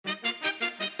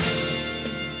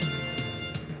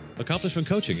Accomplishment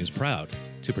Coaching is proud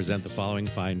to present the following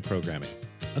fine programming.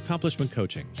 Accomplishment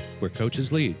Coaching, where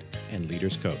coaches lead and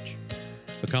leaders coach.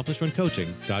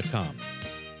 AccomplishmentCoaching.com.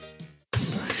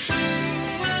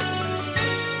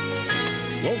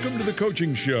 Welcome to the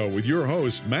Coaching Show with your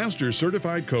host, Master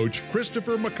Certified Coach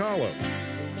Christopher McAuliffe.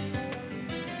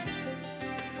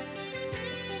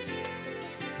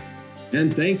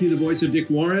 And thank you, the voice of Dick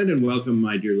Warren, and welcome,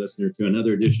 my dear listener, to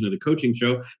another edition of the Coaching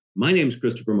Show. My name is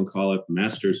Christopher McAuliffe,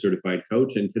 Master Certified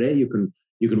Coach, and today you can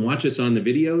watch us on the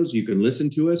videos, you can listen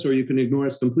to us, or you can ignore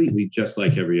us completely, just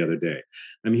like every other day.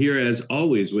 I'm here, as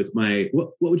always, with my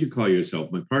what would you call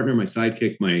yourself? My partner, my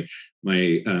sidekick, my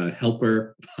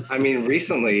helper. I mean,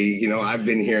 recently, I've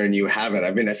been here and you haven't.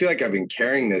 I feel like I've been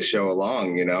carrying this show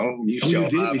along. You show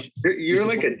up. You're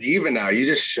like a diva now. You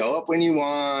just show up when you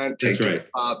want. Take your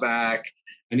spot back.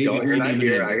 You're not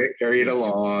here. I get carried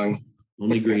along.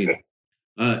 Only green.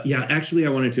 Actually, I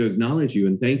wanted to acknowledge you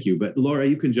and thank you. But Laura,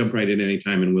 you can jump right in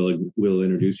anytime and we'll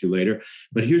introduce you later.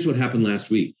 But here's what happened last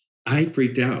week. I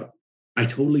freaked out. I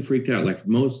totally freaked out. Like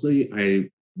mostly I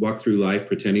walk through life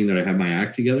pretending that I have my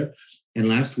act together. And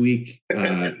last week,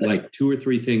 like 2 or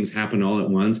 3 things happened all at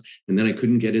once. And then I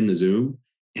couldn't get in the Zoom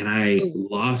and I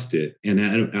lost it. And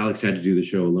Alex had to do the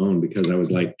show alone because I was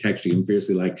like texting him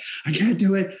fiercely, like, I can't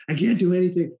do it. I can't do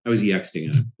anything. I was yexting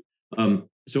at him.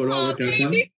 So it all worked out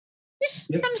fine.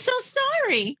 Yep. I'm so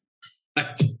sorry.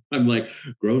 I'm like,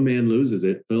 grown man loses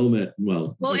it, film it.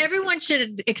 Well, everyone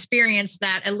should experience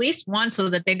that at least once so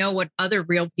that they know what other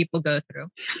real people go through.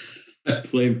 I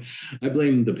blame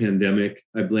the pandemic.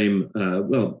 I blame,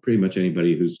 pretty much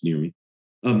anybody who's near me.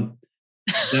 Have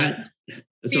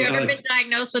you ever been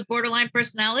diagnosed with borderline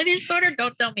personality disorder?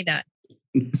 Don't tell me that.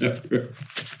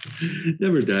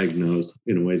 Never diagnosed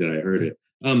in a way that I heard it.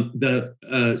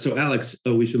 So Alex,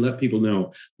 we should let people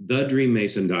know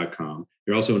thedreammason.com.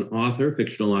 You're also an author,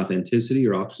 fictional authenticity.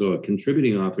 You're also a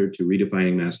contributing author to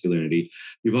Redefining Masculinity.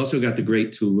 You've also got the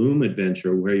Great Tulum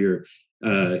Adventure, where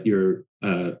you're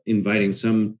inviting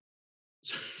some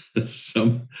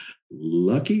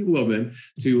lucky woman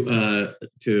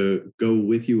to go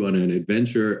with you on an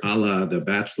adventure, a la The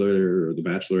Bachelor or The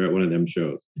Bachelorette, one of them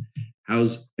shows.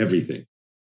 How's everything?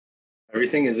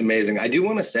 Everything is amazing. I do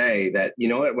want to say that,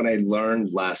 when I learned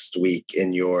last week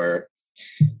in your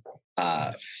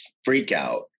freak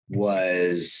out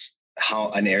was how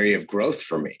an area of growth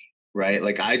for me, right?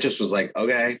 Like, I just was like,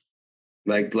 okay,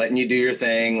 like letting you do your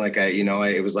thing. Like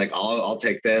it was like, I'll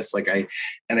take this. I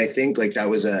think like that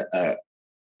was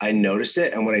I noticed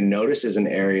it. And what I noticed is an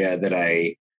area that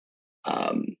I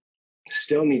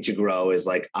still need to grow is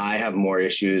like, I have more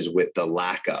issues with the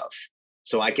lack of.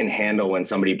 So I can handle when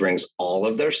somebody brings all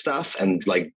of their stuff and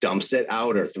like dumps it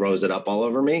out or throws it up all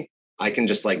over me. I can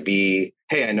just like be,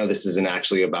 hey, I know this isn't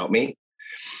actually about me.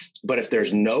 But if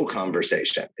there's no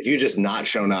conversation, if you just not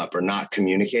shown up or not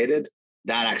communicated,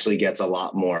 that actually gets a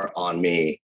lot more on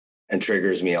me and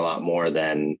triggers me a lot more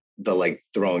than the like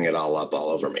throwing it all up all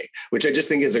over me, which I just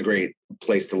think is a great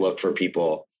place to look for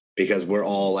people. Because we're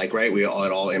all like, right, it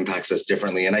all impacts us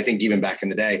differently. And I think even back in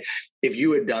the day, if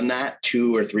you had done that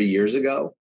 2 or 3 years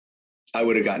ago, I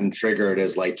would have gotten triggered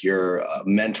as like you're a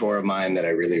mentor of mine that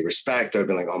I really respect. I'd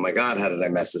been like, oh my God, how did I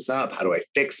mess this up? How do I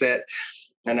fix it?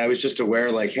 And I was just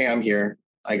aware like, hey, I'm here.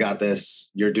 I got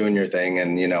this. You're doing your thing.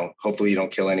 And, hopefully you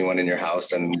don't kill anyone in your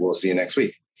house and we'll see you next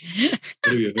week. What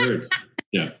have you heard?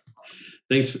 Yeah.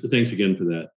 Thanks again for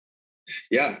that.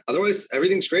 Yeah. Otherwise,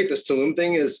 everything's great. This Tulum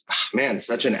thing is,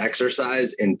 such an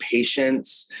exercise in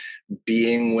patience,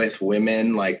 being with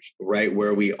women, like right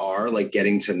where we are, like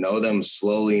getting to know them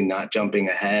slowly, not jumping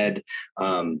ahead.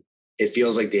 It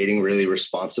feels like dating really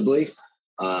responsibly.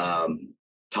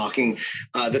 Talking.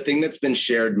 The thing that's been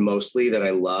shared mostly that I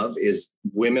love is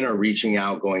women are reaching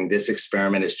out going, this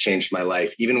experiment has changed my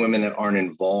life. Even women that aren't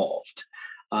involved.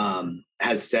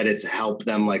 Has said it's helped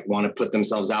them like want to put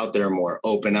themselves out there more,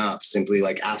 open up, simply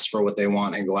like ask for what they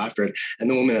want and go after it. And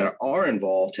the women that are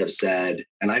involved have said,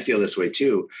 and I feel this way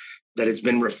too, that it's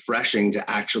been refreshing to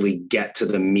actually get to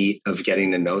the meat of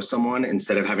getting to know someone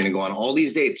instead of having to go on all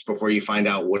these dates before you find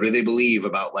out what do they believe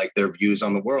about like their views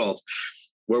on the world,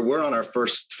 where we're on our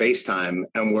first FaceTime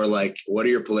and we're like, what are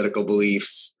your political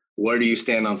beliefs? Where do you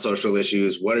stand on social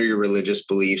issues? What are your religious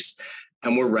beliefs?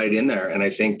 And we're right in there. And I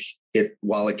think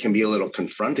while it can be a little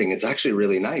confronting, it's actually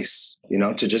really nice,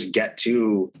 to just get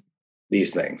to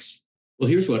these things. Well,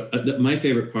 here's what my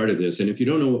favorite part of this. And if you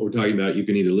don't know what we're talking about, you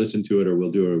can either listen to it or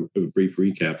we'll do a brief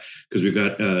recap because we've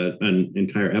got an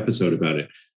entire episode about it.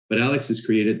 But Alex has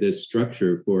created this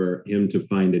structure for him to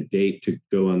find a date to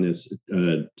go on this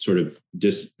sort of what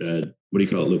do you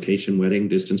call it? Location wedding,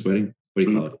 distance wedding? What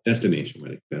do you call it? Destination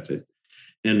wedding. That's it.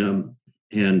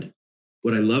 And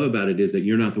what I love about it is that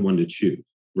you're not the one to choose,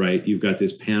 right? You've got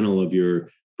this panel of your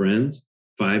friends,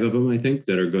 5 of them, I think,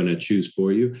 that are going to choose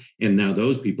for you. And now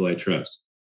those people I trust.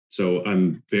 So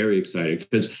I'm very excited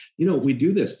because, we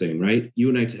do this thing, right? You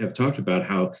and I have talked about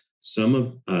how some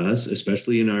of us,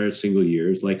 especially in our single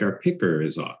years, like our picker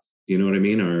is off. You know what I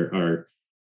mean? Our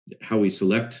how we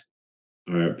select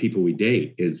our people we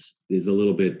date is a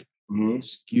little bit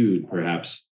skewed,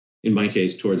 perhaps in my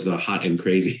case, towards the hot and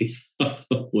crazy.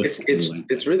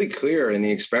 It's really clear in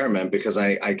the experiment because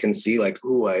I can see like,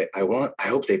 I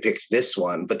hope they pick this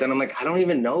one, but then I'm like, I don't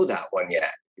even know that one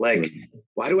yet. Like,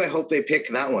 why do I hope they pick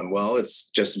that one? Well, it's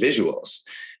just visuals.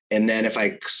 And then if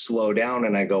I slow down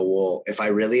and I go, well, if I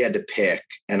really had to pick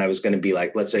and I was going to be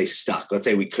like, let's say stuck, let's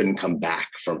say we couldn't come back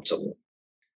from Tulum.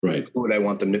 Right. Who would I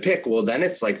want them to pick? Well, then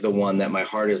it's like the one that my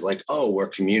heart is like, oh, we're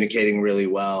communicating really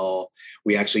well.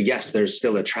 We actually, yes, there's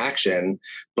still attraction,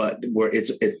 but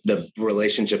the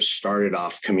relationship started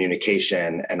off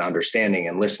communication and understanding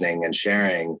and listening and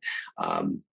sharing.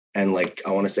 And like,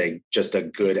 I want to say just a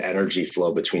good energy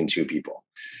flow between two people.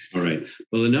 All right.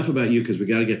 Well, enough about you because we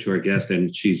got to get to our guest.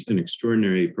 And she's an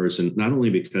extraordinary person, not only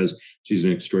because she's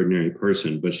an extraordinary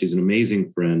person, but she's an amazing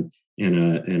friend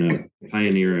and a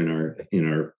pioneer in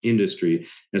our industry,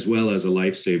 as well as a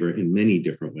lifesaver in many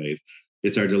different ways.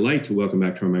 It's our delight to welcome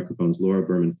back to our microphones, Laura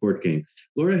Berman Fortgang.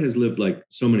 Laura has lived like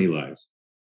so many lives.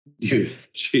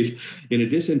 She's, in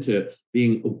addition to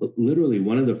being literally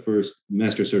one of the first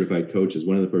master certified coaches,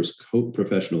 one of the first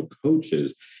professional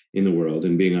coaches in the world,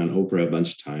 and being on Oprah a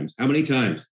bunch of times. How many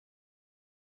times?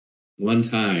 One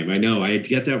time. I know. I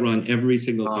get that wrong every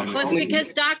single time. Well, it's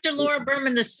because Dr. Laura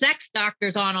Berman, the sex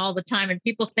doctor's on all the time, and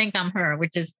people think I'm her,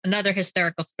 which is another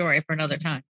hysterical story for another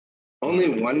time.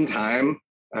 Only one time?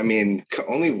 I mean,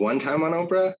 only one time on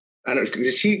Oprah? I don't.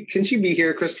 Can she be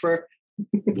here, Christopher?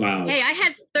 Wow. Hey, I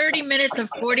had 30 minutes of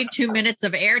 42 minutes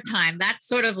of airtime. That's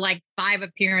sort of like 5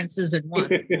 appearances in one.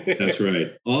 That's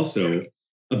right. Also,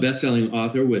 a best-selling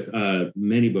author with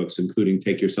many books, including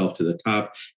Take Yourself to the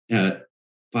Top.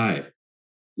 5.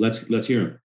 Let's hear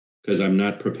them because I'm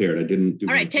not prepared. I didn't do.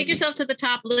 All right, Take Yourself to the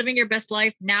Top, Living Your Best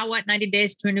Life. Now What? 90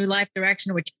 Days to a New Life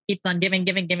Direction, which keeps on giving.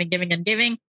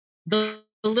 The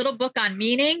little book on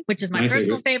meaning, which is my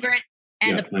personal favorite,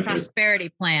 and the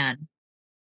Prosperity Plan.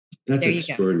 That's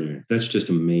extraordinary. That's just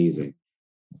amazing.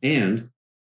 And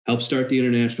helped start the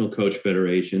International Coach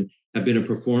Federation. Have been a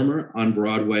performer on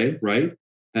Broadway, right?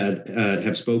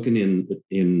 Have spoken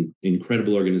in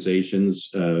incredible organizations,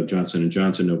 Johnson &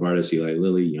 Johnson, Novartis, Eli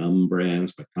Lilly, Yum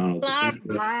Brands, McDonald's. Blah,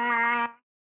 blah.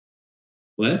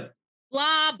 What?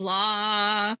 Blah,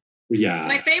 blah. Yeah.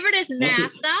 My favorite is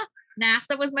NASA.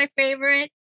 NASA was my favorite.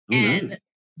 And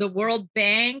the World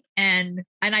Bank. And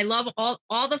I love all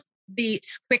the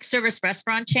quick service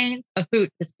restaurant chains. A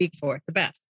hoot to speak for. The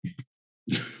best.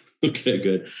 Okay,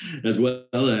 good. As well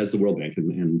as the World Bank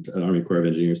and Army Corps of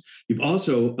Engineers. You've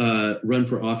also run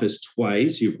for office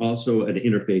twice. You've also an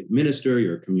interfaith minister.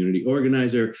 You're a community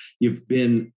organizer. You've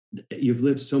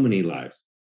lived so many lives.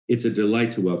 It's a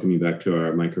delight to welcome you back to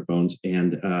our microphones.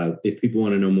 And if people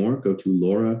want to know more, go to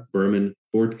Laura Berman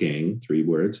Fortgang, 3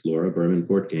 words,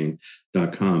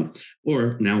 laurabermanfortgang.com,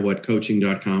 or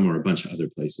nowwhatcoaching.com, or a bunch of other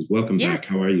places. Welcome back.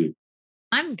 How are you?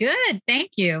 I'm good.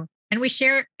 Thank you. And we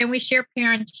share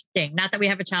parenting. Not that we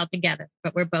have a child together,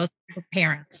 but we're both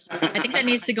parents. I think that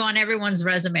needs to go on everyone's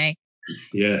resume.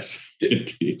 Yes.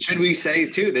 Should we say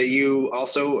too that you're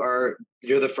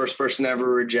the first person to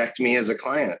ever reject me as a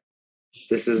client?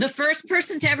 This is the first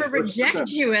person to ever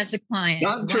reject you as a client.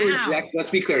 Not to reject. Let's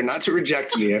be clear. Not to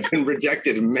reject me. I've been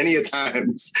rejected many a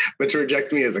times, but to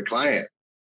reject me as a client.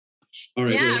 All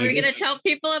right. Yeah, we're going to tell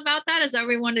people about that. Is that what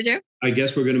we want to do? I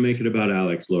guess we're going to make it about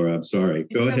Alex, Laura. I'm sorry.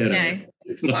 Go ahead. Okay.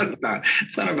 It's not about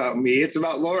me. It's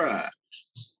about Laura.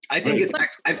 I think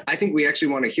I think we actually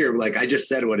want to hear, like I just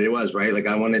said what it was, right? Like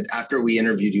after we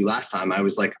interviewed you last time, I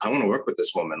was like, I want to work with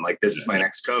this woman. Like, this is my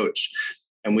next coach.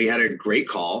 And we had a great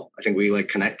call. I think we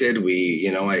connected.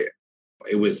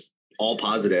 It was all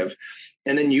positive.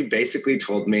 And then you basically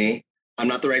told me, I'm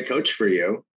not the right coach for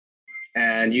you.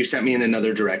 And you sent me in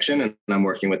another direction, and I'm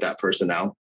working with that person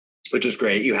now, which is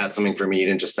great. You had something for me. You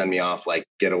didn't just send me off, like,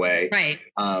 get away. Right.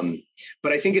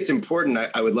 But I think it's important.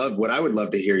 I would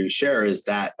love to hear you share is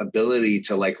that ability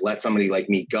to let somebody like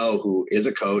me go, who is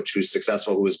a coach, who's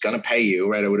successful, who is going to pay you,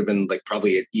 right? It would have been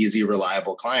probably an easy,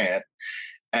 reliable client.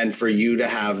 And for you to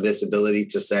have this ability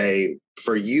to say,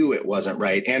 for you, it wasn't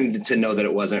right. And to know that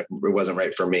it wasn't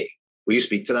right for me. Will you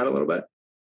speak to that a little bit?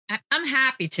 I'm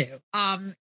happy to.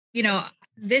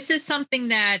 This is something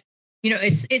that,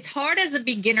 it's hard as a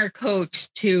beginner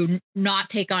coach to not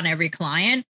take on every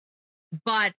client.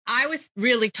 But I was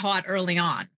really taught early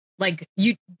on, like,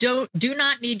 you do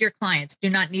not need your clients, do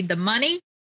not need the money,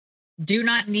 do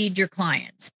not need your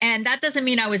clients. And that doesn't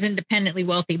mean I was independently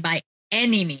wealthy by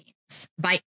any means.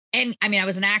 I mean, I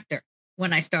was an actor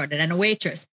when I started and a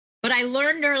waitress, but I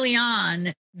learned early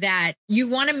on that you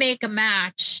want to make a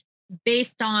match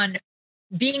based on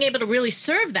being able to really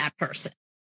serve that person.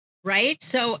 Right.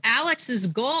 So Alex's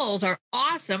goals are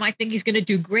awesome. I think he's going to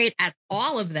do great at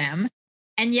all of them.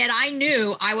 And yet I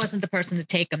knew I wasn't the person to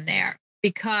take him there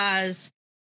because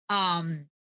and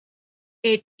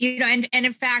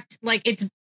in fact, like, it's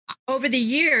over the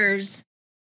years,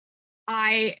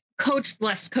 I coached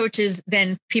less coaches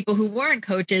than people who weren't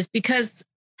coaches, because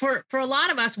for a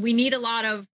lot of us, we need a lot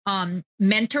of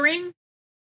mentoring,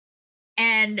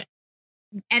 and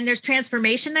there's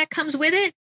transformation that comes with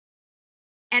it.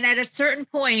 And at a certain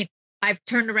point, I've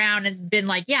turned around and been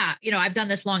like, yeah, I've done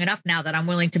this long enough now that I'm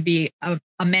willing to be a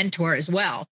mentor as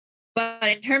well. But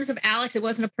in terms of Alex, it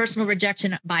wasn't a personal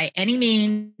rejection by any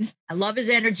means. I love his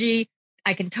energy.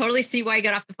 I can totally see why he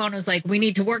got off the phone and was like, we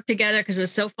need to work together because it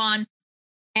was so fun.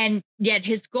 And yet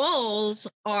his goals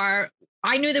are,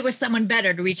 I knew there was someone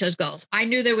better to reach those goals. I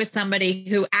knew there was somebody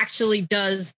who actually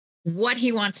does what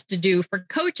he wants to do for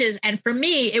coaches. And for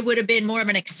me, it would have been more of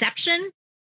an exception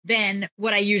than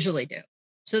what I usually do.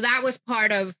 So that was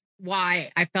part of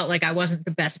why I felt like I wasn't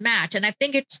the best match. And I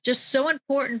think it's just so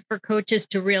important for coaches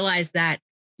to realize that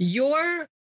your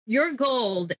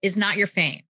gold is not your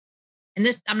fame. And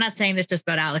this, I'm not saying this just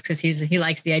about Alex, because he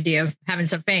likes the idea of having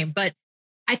some fame, but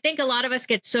I think a lot of us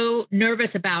get so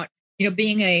nervous about,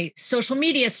 being a social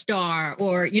media star,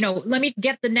 or, let me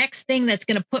get the next thing that's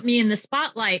going to put me in the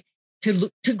spotlight to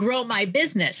grow my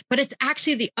business. But it's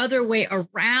actually the other way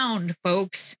around,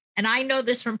 folks. And I know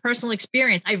this from personal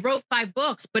experience. I wrote 5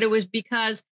 books, but it was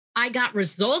because I got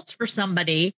results for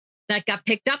somebody that got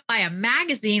picked up by a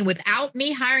magazine without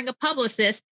me hiring a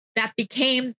publicist, that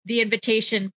became the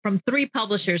invitation from 3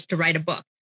 publishers to write a book.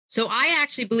 So I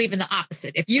actually believe in the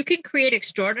opposite. If you can create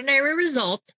extraordinary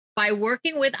results by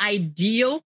working with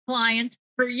ideal clients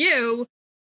for you,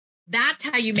 that's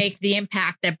how you make the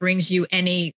impact that brings you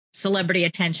any celebrity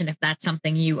attention, if that's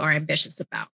something you are ambitious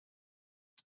about.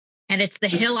 And it's the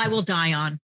hill I will die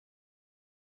on.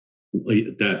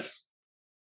 That's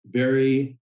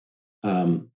very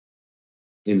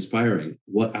inspiring.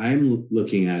 What I'm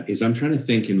looking at is, I'm trying to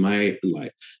think in my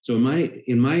life. So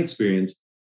in my experience,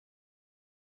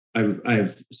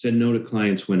 I've said no to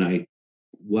clients when I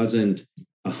wasn't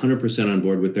 100% on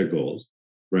board with their goals,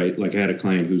 right? Like, I had a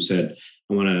client who said,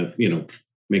 I want to,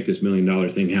 make this $1 million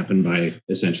thing happen by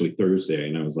essentially Thursday.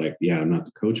 And I was like, yeah, I'm not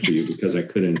the coach for you, because I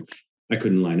couldn't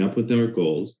line up with their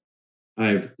goals.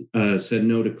 I've said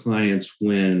no to clients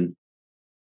when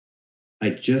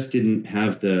I just didn't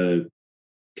have the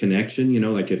connection,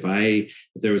 like if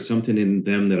there was something in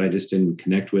them that I just didn't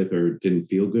connect with or didn't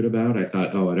feel good about, I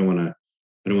thought, oh, I don't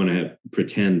want to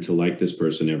pretend to like this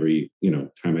person every,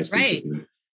 time I speak right. with them.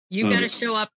 You got to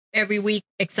show up every week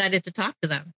excited to talk to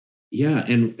them. Yeah.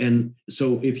 And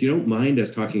so if you don't mind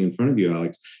us talking in front of you,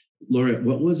 Alex, Laura,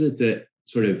 what was it that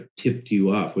sort of tipped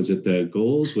you off? Was it the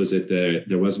goals? Was it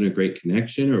there wasn't a great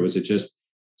connection, or was it just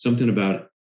something about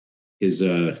his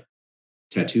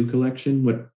tattoo collection?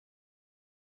 What?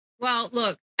 Well,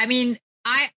 look, I mean,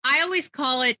 I always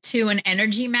call it to an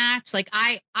energy match. Like,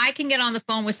 I can get on the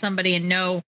phone with somebody and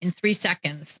know in 3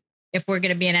 seconds if we're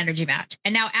going to be an energy match.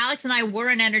 And now Alex and I were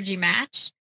an energy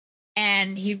match,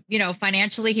 and he,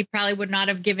 financially, he probably would not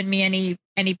have given me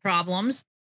any problems.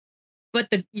 But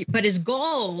his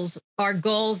goals are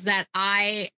goals that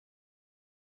I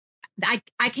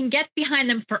can get behind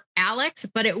them for Alex,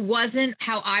 but it wasn't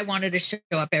how I wanted to show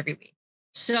up every week.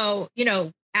 So,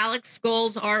 Alex's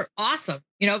goals are awesome.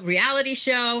 Reality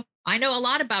show. I know a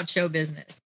lot about show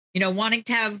business, wanting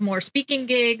to have more speaking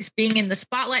gigs, being in the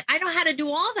spotlight. I know how to do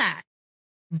all that,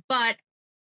 but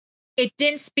it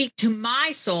didn't speak to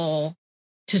my soul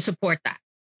to support that.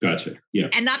 Gotcha. Yeah.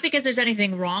 And not because there's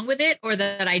anything wrong with it or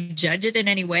that I judge it in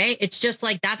any way. It's just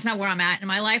like, that's not where I'm at in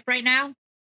my life right now.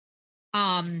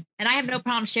 And I have no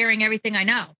problem sharing everything I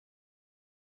know.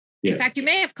 Yeah. In fact, you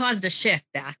may have caused a shift,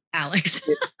 Alex.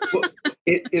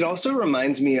 It also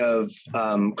reminds me of,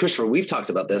 Christopher, we've talked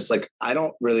about this. Like, I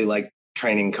don't really like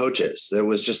training coaches. There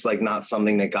was just like not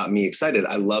something that got me excited.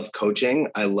 I love coaching.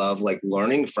 I love like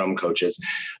learning from coaches,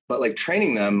 but like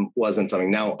training them wasn't something.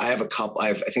 Now I have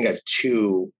I think I have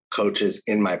 2 coaches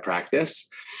in my practice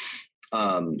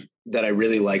that I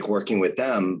really like working with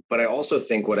them. But I also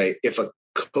think if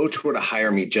coach were to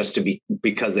hire me just to be,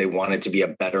 because they wanted to be a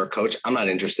better coach, I'm not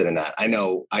interested in that. I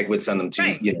know I would send them to,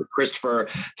 right. Christopher, a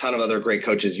ton of other great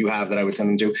coaches you have that I would send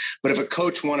them to. But if a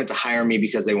coach wanted to hire me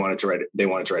because they wanted to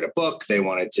write a book, they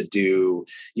wanted to do,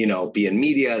 be in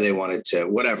media, they wanted to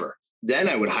whatever, then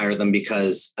I would hire them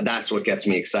because that's what gets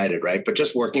me excited. Right. But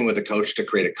just working with a coach to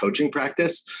create a coaching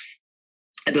practice,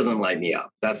 it doesn't light me up.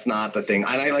 That's not the thing.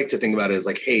 And I like to think about it as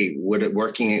like, hey, would it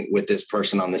working with this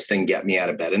person on this thing get me out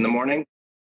of bed in the morning?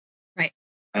 Right.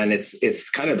 And it's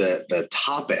kind of the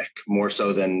topic more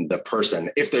so than the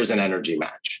person, if there's an energy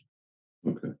match.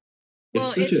 Okay.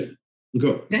 Well,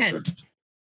 go ahead.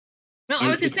 No, I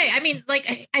was going to say, I mean,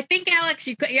 like, I think, Alex,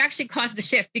 you actually caused a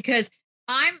shift, because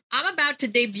I'm about to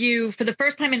debut for the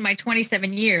first time in my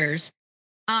 27 years.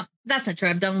 That's not true.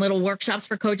 I've done little workshops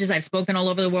for coaches. I've spoken all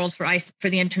over the world for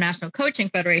the International Coaching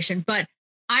Federation, but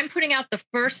I'm putting out the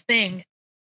first thing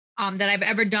that I've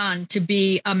ever done to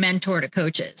be a mentor to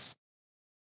coaches.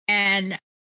 And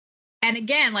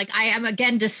again, like, I am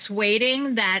again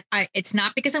dissuading that it's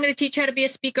not because I'm going to teach you how to be a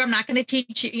speaker. I'm not going to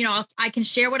teach you, I can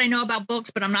share what I know about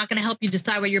books, but I'm not going to help you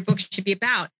decide what your book should be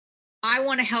about. I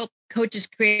want to help coaches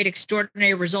create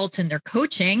extraordinary results in their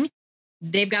coaching.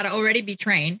 They've got to already be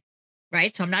trained.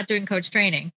 Right. So I'm not doing coach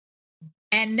training.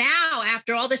 And now,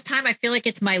 after all this time, I feel like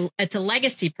it's a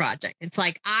legacy project. It's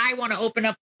like, I want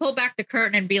to pull back the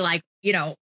curtain and be like,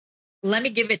 let me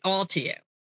give it all to you.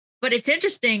 But it's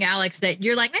interesting, Alex, that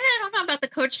you're like, I don't know about the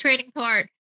coach training part,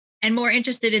 and more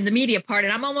interested in the media part.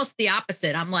 And I'm almost the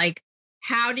opposite. I'm like,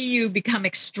 how do you become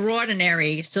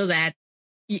extraordinary so that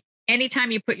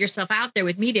anytime you put yourself out there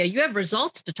with media, you have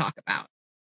results to talk about?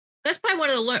 That's probably one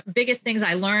of the biggest things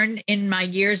I learned in my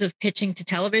years of pitching to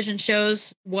television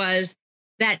shows, was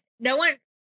that no one,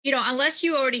 unless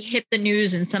you already hit the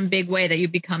news in some big way that you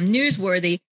become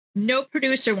newsworthy, no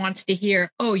producer wants to hear,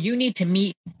 oh, you need to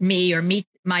meet me or meet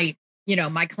my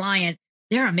client.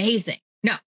 They're amazing.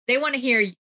 No, they want to hear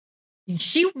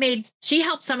she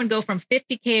helped someone go from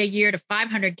 50K a year to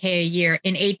 500K a year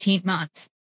in 18 months.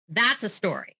 That's a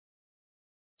story.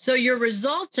 So your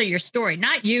results are your story,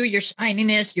 not you, your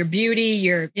shininess, your beauty,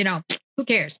 who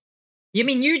cares?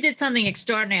 You did something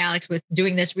extraordinary, Alex, with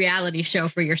doing this reality show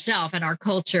for yourself, and our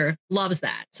culture loves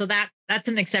that. So that's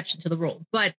an exception to the rule.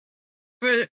 But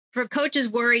for coaches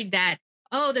worried that,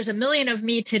 oh, there's a million of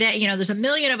me today, there's a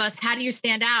million of us. How do you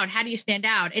stand out? How do you stand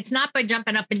out? It's not by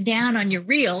jumping up and down on your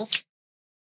reels.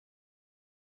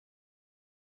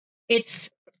 It's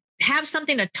have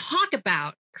something to talk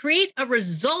about, create a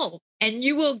result, and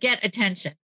you will get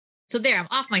attention. So there, I'm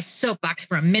off my soapbox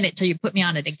for a minute till you put me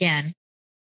on it again.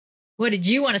 What did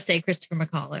you want to say, Christopher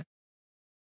McAuliffe?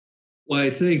 Why,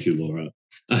 thank you, Laura.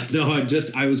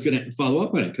 I was going to follow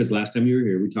up on it, because last time you were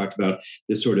here, we talked about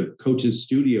this sort of coach's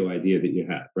studio idea that you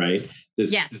had, right?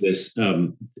 This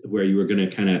where you were going to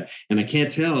kind of, and I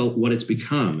can't tell what it's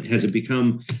become. Has it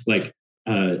become like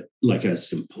a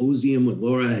symposium with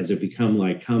Laura? Has it become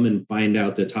like, come and find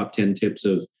out the top 10 tips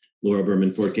of Laura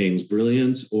Berman Fortgang's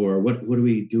brilliance, or what are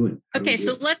we doing? Okay,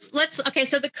 so so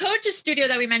the coach's studio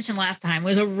that we mentioned last time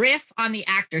was a riff on the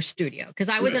actor studio, because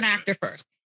I was an actor first.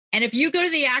 And if you go to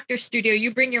the actor studio,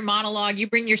 you bring your monologue, you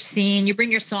bring your scene, you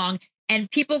bring your song, and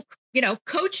people,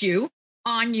 coach you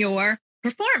on your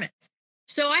performance.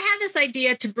 So I had this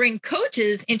idea to bring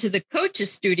coaches into the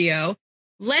coach's studio.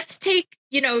 Let's take,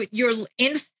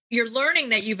 your learning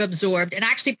that you've absorbed and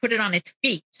actually put it on its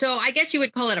feet. So I guess you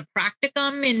would call it a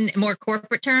practicum in more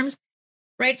corporate terms,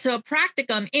 right? So a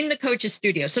practicum in the coach's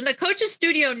studio. So the coach's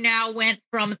studio now went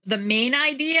from the main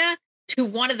idea to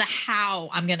one of the how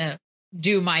I'm going to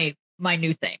do my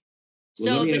new thing.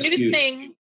 So the new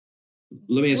thing.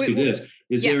 Let me ask you this.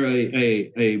 Is there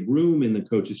a room in the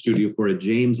coach's studio for a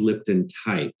James Lipton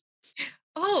type?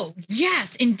 Oh,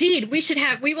 yes, indeed. We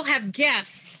will have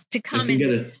guests to come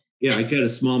in. I got a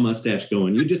small mustache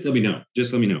going. You just let me know.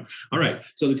 All right.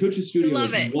 So the coach's studio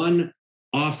is one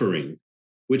offering,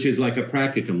 which is like a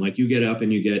practicum. Like you get up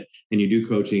and you do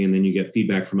coaching, and then you get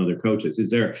feedback from other coaches.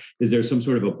 Is there some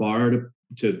sort of a bar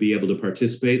to be able to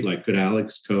participate? Like, could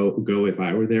Alex go if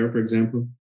I were there, for example?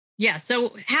 Yeah.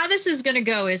 So how this is going to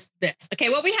go is this. Okay.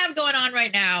 What we have going on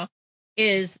right now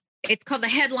is it's called the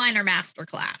Headliner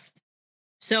Masterclass.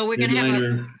 So we're going to have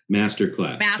a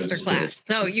masterclass.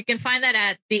 So you can find that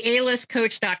at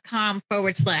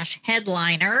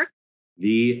thealistcoach.com/headliner.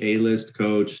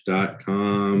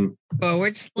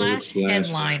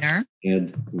 thealistcoach.com/headliner.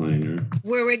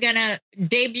 Where we're going to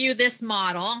debut this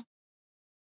model.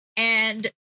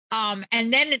 And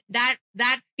then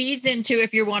that feeds into,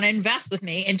 if you want to invest with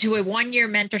me, into a 1-year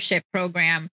mentorship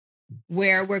program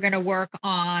where we're going to work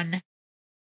on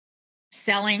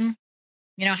selling,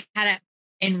 how to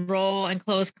enroll and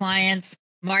close clients,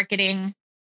 marketing,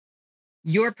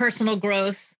 your personal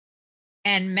growth,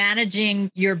 and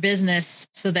managing your business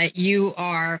so that you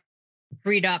are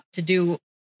freed up to do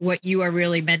what you are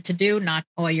really meant to do, not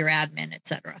all your admin, et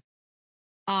cetera.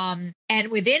 And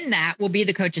within that will be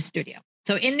the coach's studio.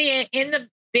 So in the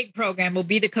big program will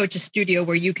be the coach's studio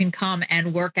where you can come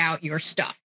and work out your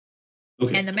stuff.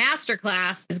 Okay. And the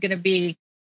masterclass is going to be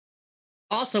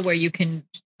also where you can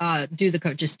do the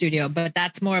coach's studio, but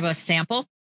that's more of a sample.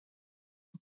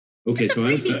 Okay,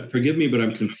 so forgive me, but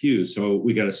I'm confused. So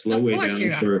we got a slow way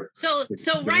down for. So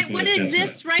right, what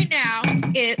exists right now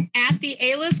is at the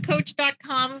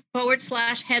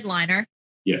alistcoach.com/headliner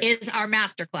is our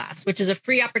masterclass, which is a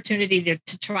free opportunity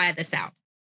to try this out.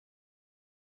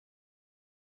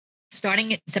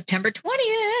 Starting September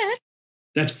 20th.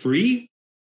 That's free?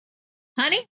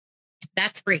 Honey,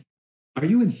 that's free. Are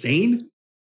you insane?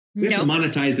 We have to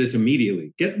monetize this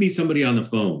immediately. Get me somebody on the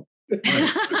phone. Right.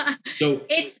 So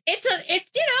it's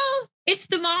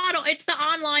the model. It's the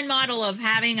online model of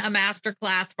having a master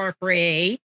class for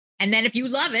free. And then if you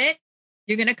love it,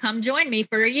 you're going to come join me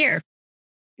for a year.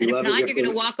 And if not, you're going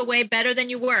to walk away better than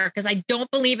you were, because I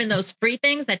don't believe in those free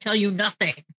things that tell you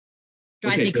nothing.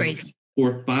 Drives me crazy.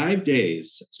 For 5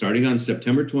 days, starting on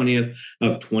September 20th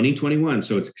of 2021.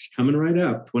 So it's coming right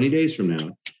up 20 days from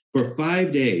now. For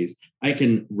 5 days, I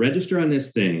can register on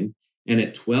this thing. And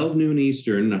at 12 noon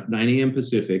Eastern, 9 a.m.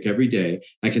 Pacific every day,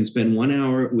 I can spend 1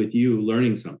 hour with you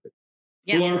learning something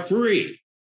for free.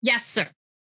 Yes, sir.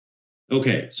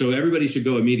 Okay. So everybody should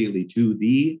go immediately to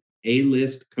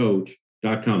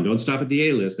thealistcoach.com. Don't stop at the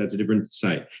A-list. That's a different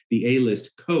site.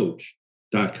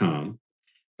 thealistcoach.com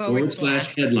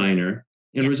 /headliner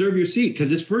and reserve your seat,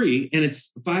 because it's free. And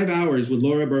it's 5 hours with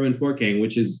Laura Berman Fortgang,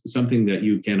 which is something that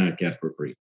you cannot get for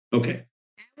free. Okay.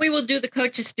 We will do the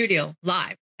coach's studio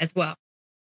live as well.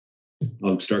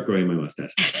 I'll start growing my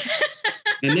mustache.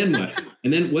 And then what?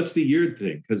 And then what's the year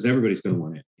thing? Because everybody's going to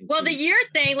want it. Well, the year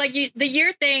thing, the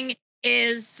year thing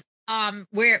is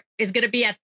where is going to be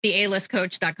at the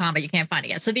alistcoach.com, but you can't find it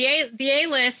yet. So the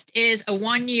A-list is a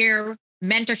 1-year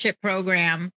mentorship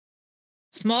program,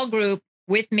 small group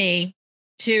with me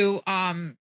to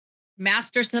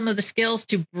master some of the skills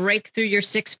to break through your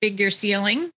 6-figure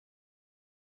ceiling.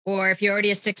 Or if you're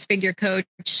already a 6-figure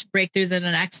coach, break through to the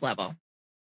next level.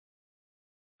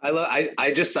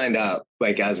 I just signed up,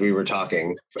 like, as we were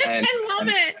talking. And, I love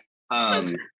it.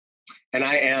 And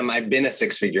I've been a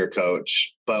 6-figure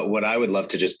coach, but what I would love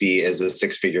to just be is a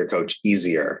 6-figure coach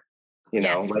easier.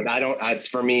 Like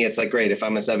for me, it's like, great. If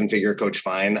I'm a 7-figure coach,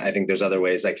 fine. I think there's other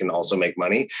ways I can also make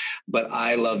money, but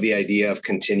I love the idea of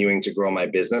continuing to grow my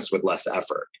business with less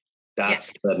effort.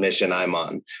 That's the mission I'm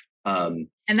on.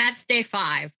 And that's day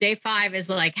 5. Day 5 is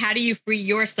like, how do you free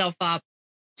yourself up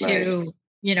to,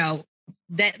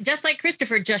 that just like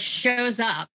Christopher just shows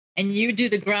up and you do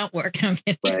the grunt work.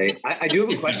 Right. I do have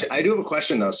a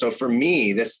question. Though. So for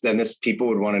me, this people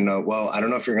would want to know, well, I don't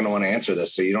know if you're going to want to answer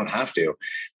this, so you don't have to.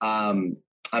 I'm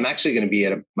actually going to be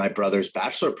at my brother's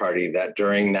bachelor party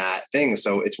during that thing.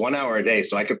 So it's 1 hour a day.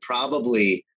 So I could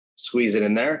probably squeeze it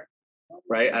in there.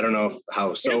 Right. I don't know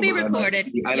how sober. It'll be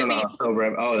recorded. I don't know how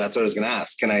sober. Oh, that's what I was going to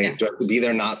ask. Can I do I have to be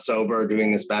there not sober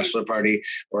doing this bachelor party,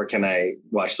 or can I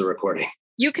watch the recording?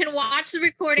 You can watch the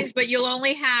recordings, but you'll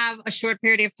only have a short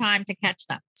period of time to catch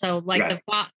them. So like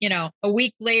a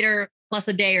week later plus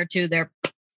a day or two, they're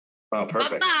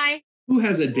perfect. Bye. Who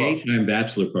has a daytime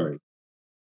bachelor party?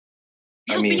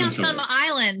 He'll be on some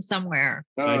island somewhere.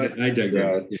 I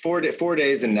digress. It's 4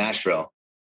 days in Nashville.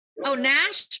 Oh,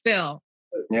 Nashville.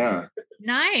 Yeah.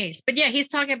 Nice. But yeah, he's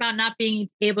talking about not being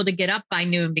able to get up by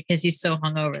noon because he's so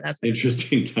hungover. That's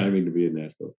interesting timing to be in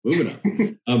Nashville.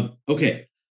 Moving on. Okay.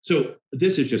 So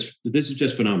this is just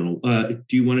phenomenal.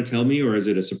 Do you want to tell me, or is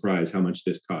it a surprise how much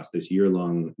this costs, this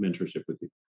year-long mentorship with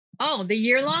you? Oh, the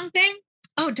year-long thing?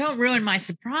 Oh, don't ruin my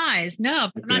surprise. No,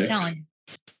 I'm not telling you.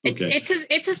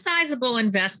 It's a sizable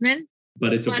investment.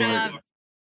 But it's a bargain.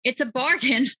 It's a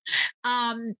bargain.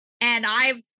 And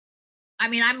I'm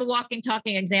a walking,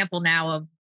 talking example now of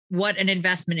what an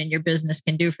investment in your business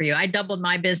can do for you. I doubled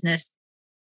my business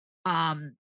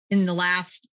in the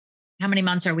last, how many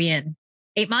months are we in?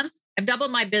 8 months? I've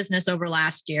doubled my business over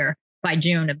last year by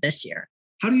June of this year.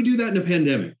 How do you do that in a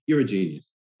pandemic? You're a genius.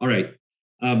 All right.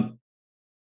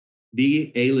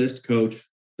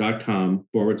 thealistcoach.com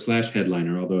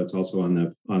 /headliner, although it's also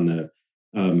on the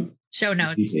show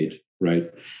notes page,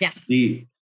 right? Yes.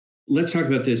 Let's talk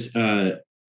about this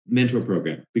mentor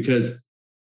program, because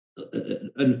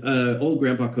an old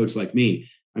grandpa coach like me,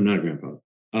 I'm not a grandpa,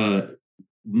 I'm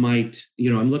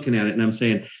looking at it and I'm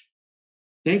saying,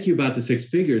 thank you about the 6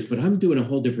 figures, but I'm doing a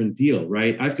whole different deal,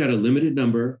 right? I've got a limited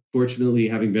number. Fortunately,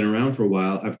 having been around for a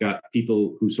while, I've got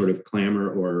people who sort of clamor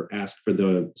or ask for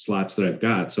the slots that I've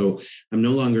got. So I'm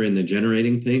no longer in the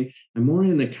generating thing. I'm more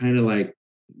in the kind of like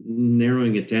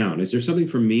narrowing it down. Is there something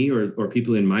for me or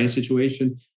people in my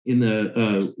situation in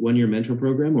the 1-year mentor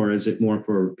program, or is it more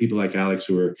for people like Alex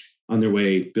who are on their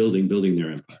way building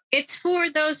their empire? It's for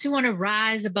those who want to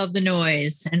rise above the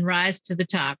noise and rise to the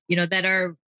top, that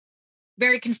are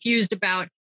very confused about,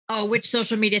 which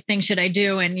social media thing should I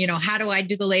do? And, how do I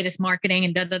do the latest marketing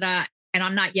and and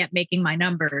I'm not yet making my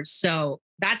numbers. So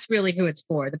that's really who it's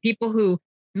for. The people who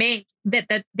make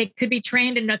that they could be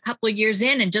trained in a couple of years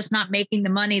in and just not making the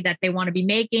money that they want to be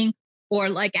making, or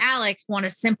like Alex, want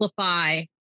to simplify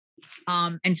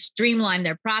and streamline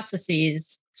their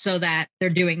processes so that they're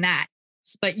doing that.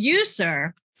 But you,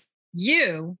 sir,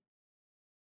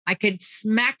 I could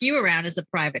smack you around as a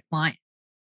private client.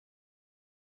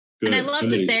 Good. And I love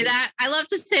to say that. I love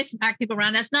to say smack people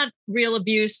around. That's not real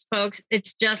abuse, folks.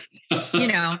 It's just,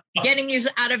 getting you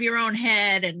out of your own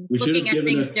head and looking at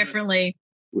things differently.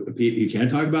 You can't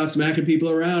talk about smacking people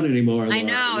around anymore. I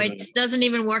know. It just doesn't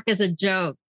even work as a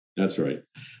joke. That's right.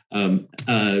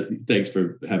 Thanks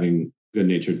for having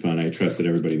good-natured fun. I trust that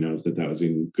everybody knows that was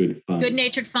in good fun.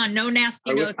 Good-natured fun. No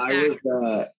nasty notes.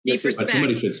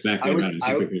 Somebody should smack me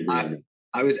around.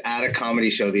 I was at a comedy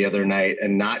show the other night,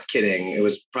 and not kidding, it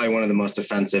was probably one of the most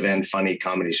offensive and funny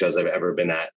comedy shows I've ever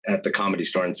been at the Comedy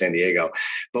Store in San Diego.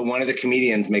 But one of the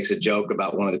comedians makes a joke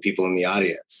about one of the people in the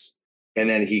audience. And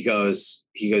then he goes,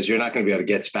 you're not going to be able to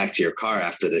get back to your car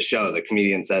after the show. The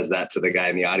comedian says that to the guy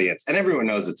in the audience, and everyone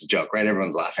knows it's a joke, right?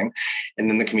 Everyone's laughing.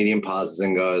 And then the comedian pauses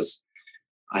and goes,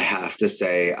 I have to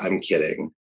say, I'm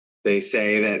kidding. They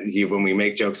say that when we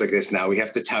make jokes like this now, we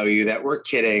have to tell you that we're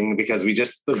kidding because we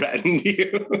just threatened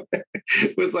you.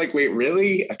 It was like, wait,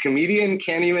 really? A comedian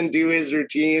can't even do his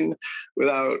routine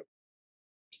without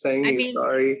saying he's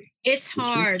sorry? It's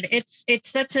hard. It's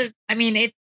such a,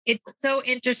 it's so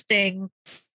interesting.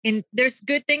 And there's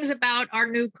good things about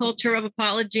our new culture of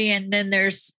apology. And then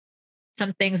there's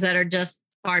some things that are just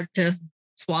hard to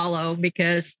swallow,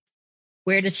 because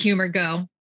where does humor go?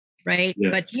 Right.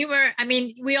 Yes. But humor,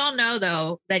 we all know,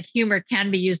 though, that humor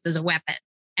can be used as a weapon.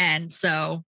 And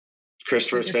so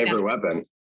Christopher's favorite weapon.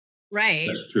 Right.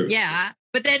 That's true. Yeah.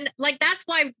 But then, that's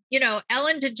why,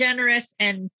 Ellen DeGeneres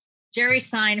and Jerry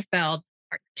Seinfeld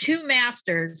are 2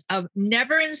 masters of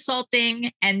never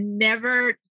insulting and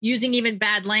never using even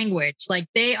bad language. Like,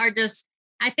 they are just,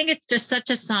 I think it's just such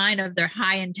a sign of their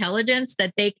high intelligence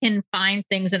that they can find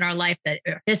things in our life that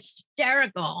are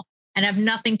hysterical and have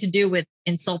nothing to do with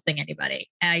insulting anybody.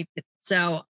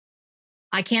 So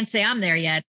I can't say I'm there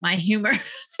yet. My humor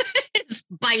is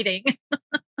biting.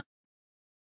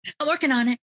 I'm working on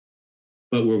it.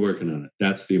 But we're working on it.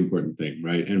 That's the important thing,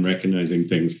 right? And recognizing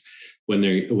things when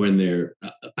they're.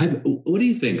 What do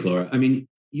you think, Laura?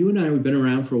 You and I, we've been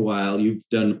around for a while. You've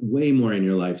done way more in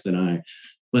your life than I,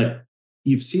 but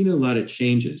you've seen a lot of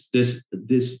changes.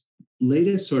 This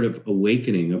latest sort of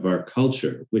awakening of our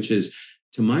culture, which is,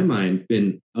 to my mind,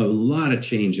 been a lot of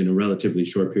change in a relatively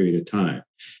short period of time.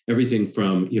 Everything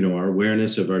from, our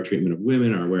awareness of our treatment of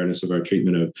women, our awareness of our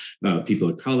treatment of people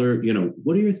of color.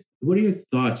 What are your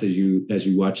thoughts as you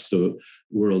watch the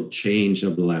world change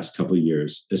over the last couple of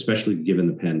years, especially given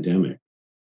the pandemic?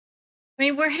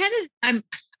 We're headed.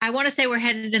 I want to say we're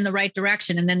headed in the right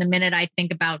direction, and then the minute I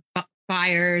think about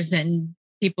fires and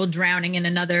people drowning in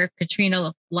another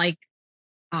Katrina-like,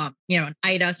 an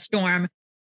Ida storm.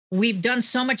 We've done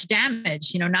so much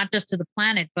damage, not just to the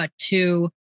planet, but to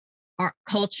our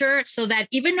culture, so that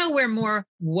even though we're more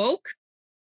woke,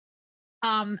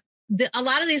 a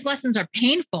lot of these lessons are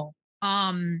painful.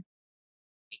 And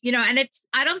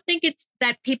I don't think it's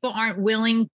that people aren't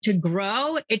willing to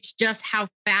grow. It's just how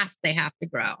fast they have to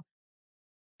grow.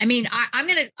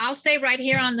 I'll say right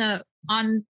here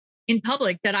in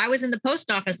public that I was in the post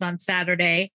office on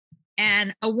Saturday,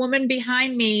 and a woman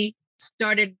behind me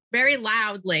started very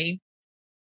loudly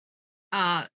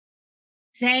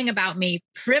saying about me,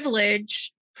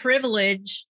 privilege.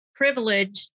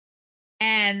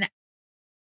 And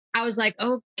I was like,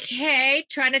 okay,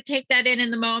 trying to take that in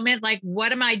the moment. Like,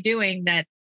 what am I doing that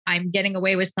I'm getting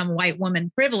away with some white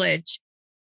woman privilege?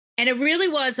 And it really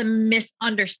was a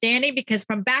misunderstanding, because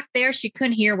from back there, she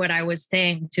couldn't hear what I was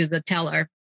saying to the teller.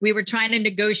 We were trying to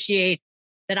negotiate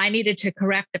that I needed to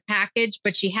correct a package,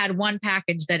 but she had one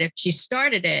package that if she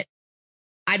started it,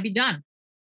 I'd be done.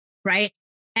 Right.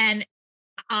 And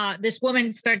this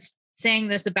woman starts saying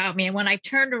this about me. And when I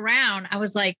turned around, I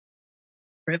was like,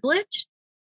 privilege?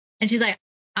 And she's like,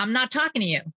 I'm not talking to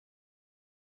you.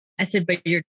 I said, but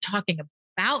you're talking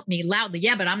about me loudly.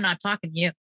 Yeah, but I'm not talking to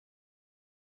you.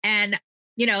 And,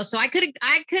 so I could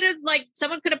have like,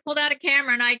 someone could have pulled out a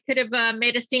camera and I could have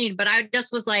made a scene, but I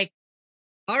just was like,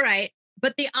 all right.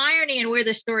 But the irony and where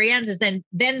the story ends is then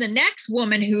the next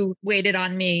woman who waited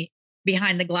on me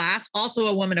behind the glass, also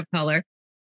a woman of color,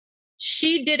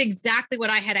 she did exactly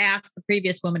what I had asked the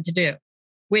previous woman to do,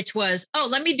 which was, oh,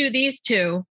 let me do these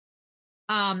two.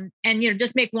 And,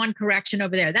 just make one correction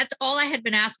over there. That's all I had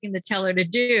been asking the teller to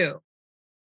do.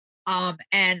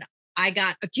 And I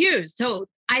got accused. So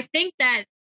I think that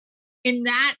in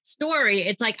that story,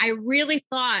 it's like, I really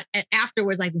thought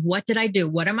afterwards, like, what did I do?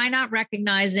 What am I not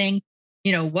recognizing?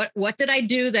 What did I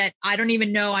do that I don't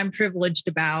even know I'm privileged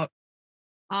about?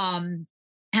 And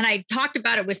I talked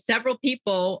about it with several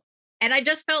people, and I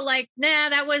just felt like, nah,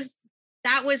 that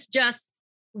was just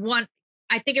one.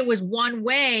 I think it was one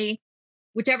way,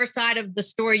 whichever side of the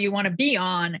story you want to be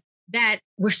on, that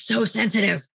we're so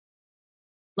sensitive.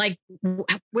 Like,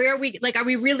 where are we? Like, are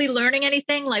we really learning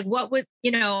anything? Like, what would,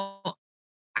 I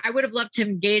would have loved to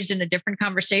engage in a different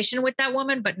conversation with that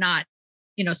woman, but not,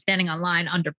 standing online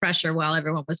under pressure while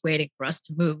everyone was waiting for us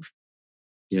to move.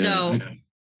 Yeah. So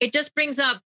it just brings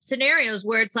up scenarios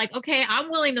where it's like, okay, I'm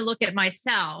willing to look at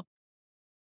myself,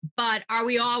 but are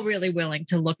we all really willing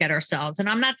to look at ourselves? And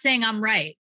I'm not saying I'm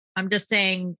right. I'm just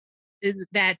saying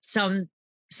that some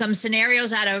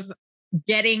scenarios out of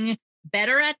getting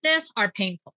better at this are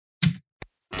painful.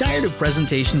 Tired of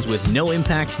presentations with no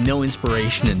impact, no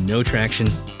inspiration, and no traction?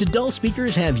 Do dull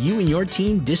speakers have you and your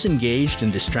team disengaged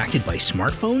and distracted by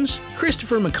smartphones?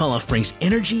 Christopher McAuliffe brings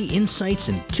energy, insights,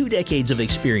 and 2 decades of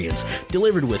experience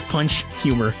delivered with punch,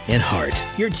 humor, and heart.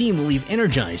 Your team will leave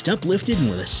energized, uplifted, and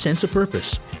with a sense of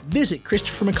purpose. Visit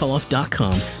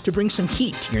ChristopherMcAuliffe.com to bring some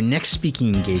heat to your next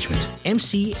speaking engagement.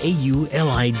 MCAULIFFE.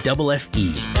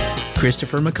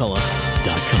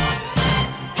 ChristopherMcAuliffe.com.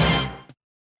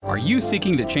 Are you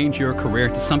seeking to change your career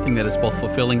to something that is both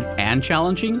fulfilling and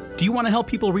challenging? Do you want to help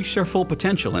people reach their full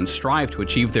potential and strive to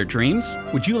achieve their dreams?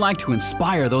 Would you like to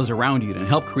inspire those around you and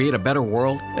help create a better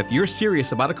world? If you're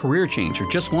serious about a career change or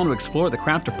just want to explore the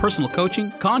craft of personal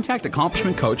coaching, contact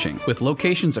Accomplishment Coaching. With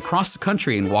locations across the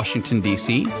country in Washington,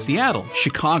 D.C., Seattle,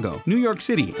 Chicago, New York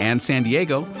City, and San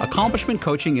Diego, Accomplishment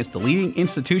Coaching is the leading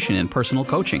institution in personal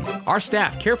coaching. Our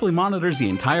staff carefully monitors the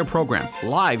entire program,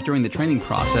 live during the training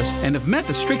process, and have met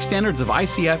the strict standards of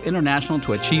ICF International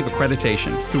to achieve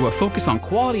accreditation. Through a focus on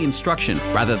quality instruction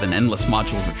rather than endless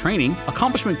modules of training,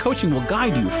 Accomplishment Coaching will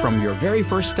guide you from your very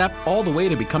first step all the way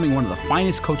to becoming one of the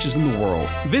finest coaches in the world.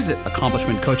 Visit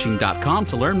AccomplishmentCoaching.com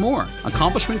to learn more.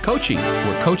 Accomplishment Coaching,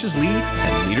 where coaches lead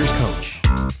and leaders coach.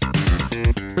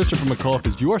 Christopher McAuliffe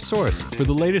is your source for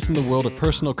the latest in the world of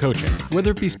personal coaching.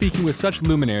 Whether it be speaking with such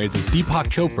luminaries as Deepak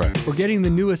Chopra or getting the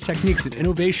newest techniques and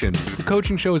innovation, the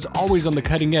coaching show is always on the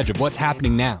cutting edge of what's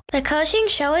happening now. The coaching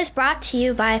show is brought to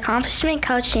you by Accomplishment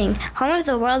Coaching, home of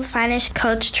the world's finest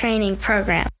coach training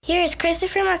program. Here is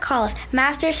Christopher McAuliffe,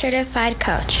 Master Certified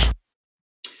Coach.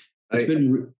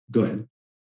 Go ahead.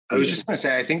 I was just going to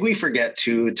say, I think we forget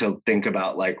to think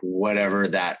about like whatever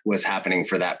that was happening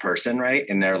for that person, right,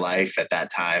 in their life at that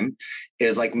time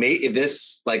is like,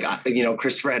 this, like,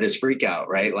 Christopher had his freak out,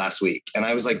 right, last week. And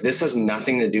I was like, this has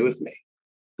nothing to do with me.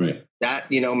 Right. That,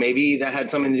 maybe that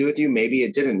had something to do with you. Maybe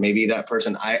it didn't. Maybe that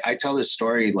person, I tell this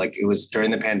story, like it was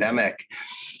during the pandemic.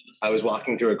 I was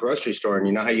walking through a grocery store and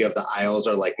you know how you have the aisles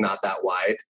are like not that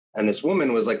wide. And this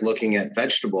woman was like looking at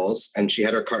vegetables and she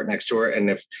had her cart next to her. And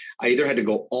if I either had to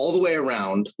go all the way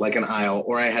around like an aisle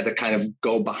or I had to kind of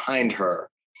go behind her.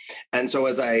 And so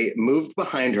as I moved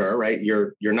behind her, right,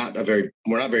 we're not very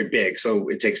big. So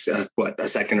it takes a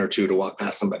second or two to walk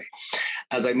past somebody.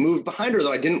 As I moved behind her,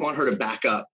 though, I didn't want her to back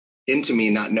up into me,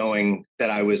 not knowing that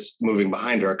I was moving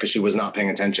behind her because she was not paying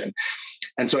attention.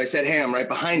 And so I said, hey, I'm right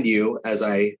behind you as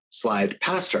I slide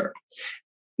past her.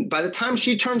 By the time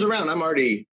she turns around, I'm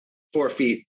already 4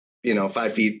 feet,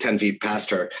 5 feet, 10 feet past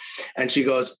her. And she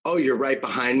goes, oh, you're right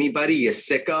behind me, buddy, you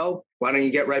sicko. Why don't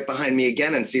you get right behind me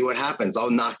again and see what happens?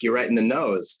 I'll knock you right in the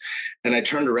nose. And I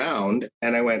turned around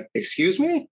and I went, excuse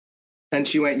me? And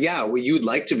she went, yeah, well, you'd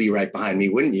like to be right behind me,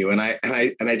 wouldn't you? And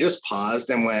I just paused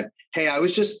and went, hey, I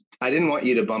didn't want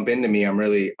you to bump into me. I'm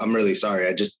really sorry.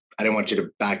 I didn't want you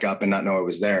to back up and not know I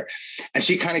was there. And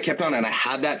she kind of kept on. And I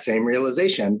had that same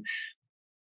realization.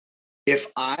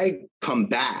 If I come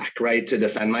back, right, to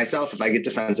defend myself, if I get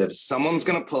defensive, someone's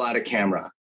going to pull out a camera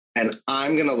and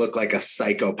I'm going to look like a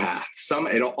psychopath.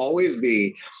 It'll always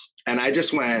be. And I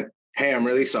just went, hey, I'm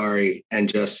really sorry.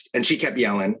 And she kept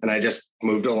yelling and I just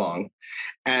moved along.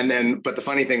 And then, but the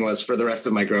funny thing was for the rest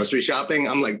of my grocery shopping,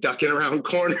 I'm like ducking around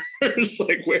corners,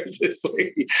 like, where's this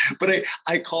lady? But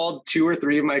I called 2 or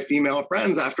 3 of my female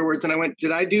friends afterwards and I went,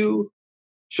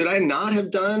 should I not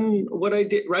have done what I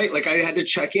did? Right. Like I had to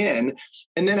check in.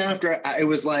 And then after it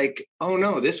was like, oh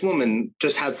no, this woman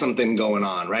just had something going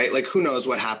on, right? Like who knows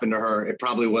what happened to her? It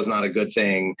probably was not a good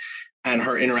thing. And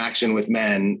her interaction with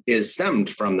men is stemmed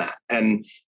from that. And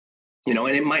and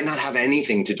it might not have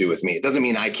anything to do with me. It doesn't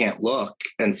mean I can't look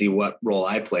and see what role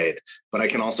I played, but I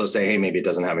can also say, hey, maybe it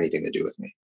doesn't have anything to do with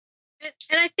me. And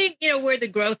I think, where the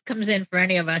growth comes in for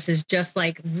any of us is just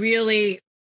like really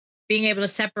being able to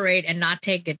separate and not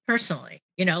take it personally.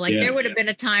 There would have been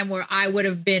a time where I would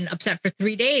have been upset for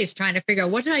 3 days trying to figure out,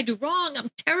 what did I do wrong? I'm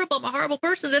terrible. I'm a horrible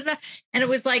person. And it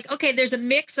was like, okay, there's a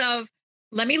mix of,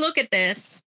 let me look at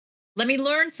this. Let me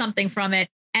learn something from it.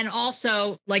 And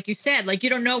also, like you said, like, you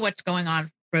don't know what's going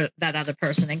on for that other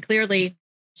person. And clearly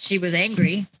she was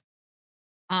angry.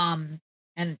 And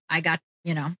I got,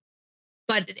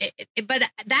 but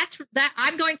that's that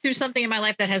I'm going through something in my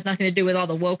life that has nothing to do with all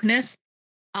the wokeness,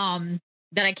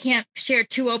 that I can't share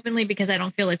too openly because I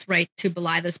don't feel it's right to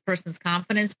belie this person's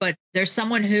confidence. But there's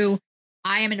someone who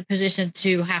I am in a position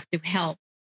to have to help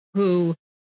who,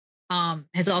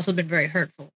 has also been very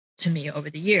hurtful to me over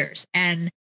the years.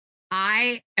 And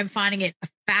I am finding it a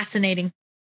fascinating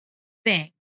thing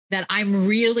that I'm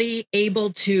really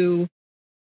able to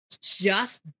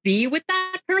just be with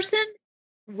that person,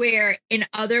 where in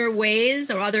other ways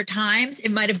or other times,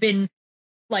 it might have been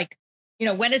like,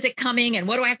 when is it coming and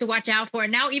what do I have to watch out for?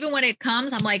 And now even when it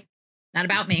comes, I'm like, not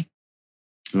about me.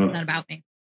 It's not about me.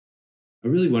 I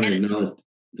really want to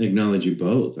acknowledge you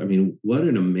both. I mean, what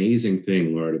an amazing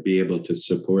thing, Laura, to be able to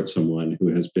support someone who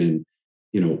has been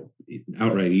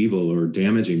outright evil or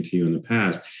damaging to you in the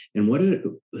past. And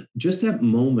just that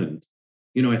moment,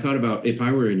 I thought about if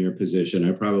I were in your position,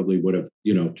 I probably would have,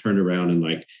 turned around and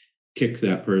like kicked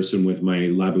that person with my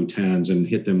Louboutins and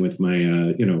hit them with my,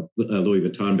 Louis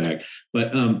Vuitton bag.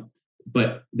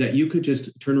 But that you could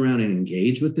just turn around and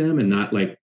engage with them and not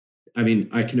like, I mean,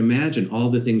 I can imagine all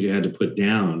the things you had to put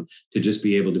down to just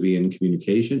be able to be in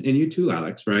communication. And you too,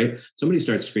 Alex, right? Somebody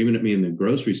starts screaming at me in the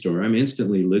grocery store. I'm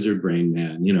instantly lizard brain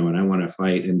man, and I want to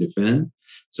fight and defend.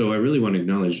 So I really want to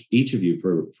acknowledge each of you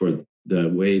for the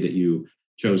way that you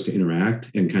chose to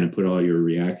interact and kind of put all your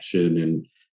reaction and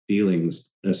feelings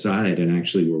aside and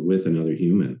actually were with another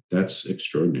human. That's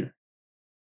extraordinary.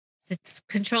 It's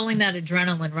controlling that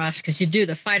adrenaline rush because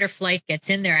the fight or flight gets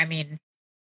in there. I mean,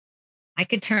 I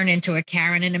could turn into a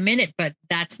Karen in a minute, but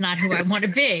that's not who I want to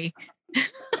be.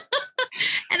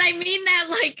 And I mean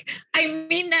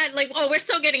that like, oh, we're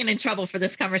still getting in trouble for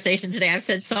this conversation today. I've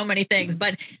said so many things,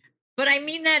 but I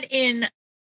mean that in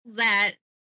that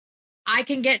I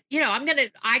can get,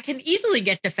 I can easily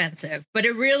get defensive, but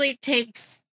it really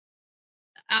takes,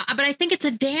 but I think it's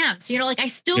a dance, like I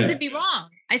still could be wrong.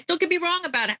 I still could be wrong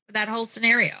about that whole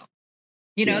scenario.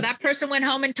 That person went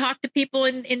home and talked to people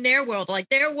in their world. Like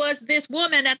there was this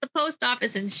woman at the post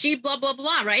office and she blah, blah,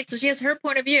 blah. Right. So she has her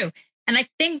point of view. And I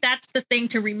think that's the thing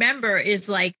to remember is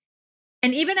like,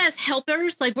 and even as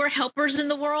helpers, like we're helpers in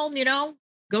the world,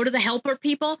 go to the helper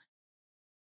people.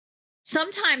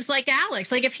 Sometimes like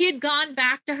Alex, like if he had gone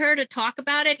back to her to talk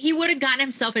about it, he would have gotten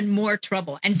himself in more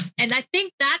trouble. And I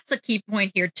think that's a key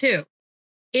point here too,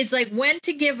 is like when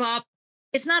to give up.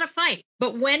 It's not a fight,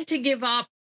 but when to give up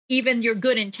even your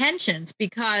good intentions,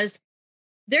 because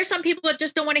there's some people that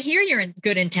just don't want to hear your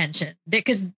good intention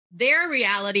because their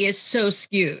reality is so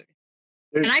skewed.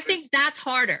 And I think that's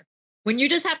harder when you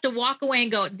just have to walk away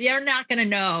and go, they're not going to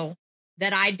know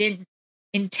that I didn't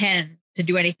intend to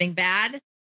do anything bad.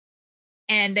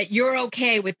 And that you're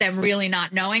okay with them really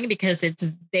not knowing because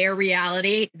it's their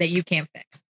reality that you can't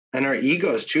fix. And our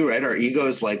egos too, right? Our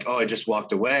egos like, oh, I just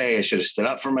walked away. I should have stood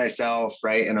up for myself,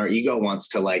 right? And our ego wants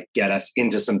to like get us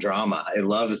into some drama. It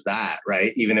loves that,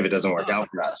 right? Even if it doesn't work out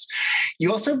for us.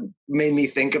 You also made me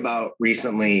think about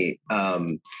recently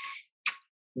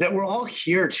that we're all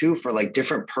here too for like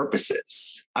different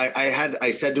purposes.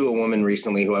 I said to a woman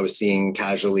recently who I was seeing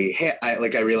casually, hey, I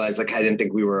realized like I didn't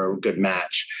think we were a good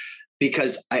match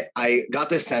because I got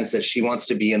this sense that she wants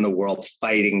to be in the world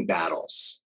fighting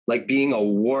battles, like being a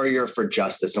warrior for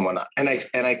justice and whatnot. And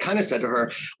I kind of said to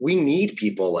her, we need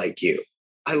people like you.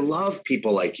 I love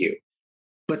people like you,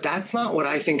 but that's not what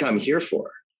I think I'm here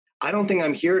for. I don't think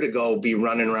I'm here to go be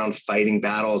running around fighting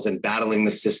battles and battling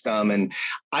the system. And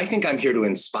I think I'm here to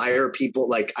inspire people.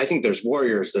 Like, I think there's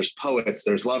warriors, there's poets,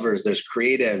 there's lovers, there's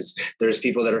creatives, there's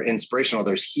people that are inspirational,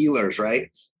 there's healers, right?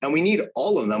 And we need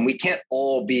all of them. We can't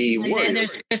all be warriors. And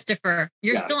there's Christopher.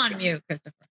 You're still on mute,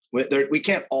 Christopher. We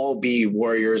can't all be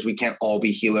warriors. We can't all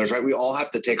be healers, right? We all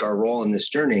have to take our role in this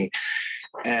journey.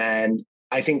 And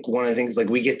I think one of the things, like,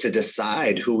 we get to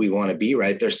decide who we want to be,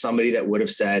 right? There's somebody that would have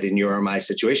said in your or my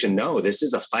situation, no, this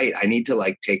is a fight. I need to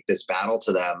like take this battle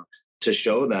to them to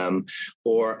show them,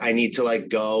 or I need to like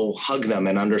go hug them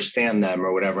and understand them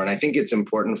or whatever. And I think it's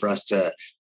important for us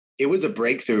it was a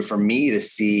breakthrough for me to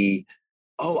see,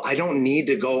 oh, I don't need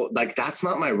to go, like, that's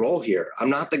not my role here. I'm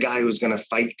not the guy who's going to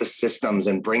fight the systems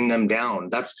and bring them down.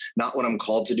 That's not what I'm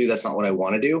called to do. That's not what I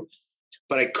want to do.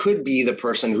 But I could be the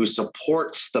person who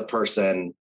supports the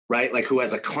person, right? Like, who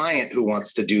has a client who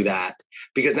wants to do that,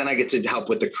 because then I get to help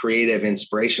with the creative,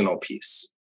 inspirational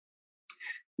piece.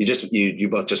 You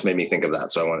both just made me think of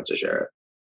that. So I wanted to share it.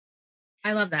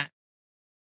 I love that.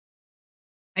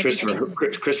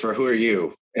 Christopher, who are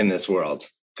you in this world?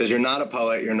 Because you're not a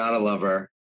poet, you're not a lover,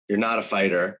 you're not a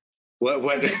fighter.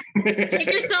 What? Take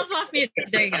yourself off mute.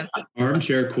 There you go.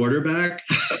 Armchair quarterback.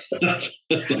 Look,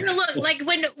 like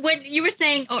when you were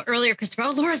saying earlier,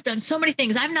 Christopher, Laura's done so many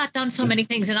things. I've not done so many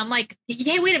things. And I'm like,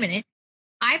 hey, wait a minute.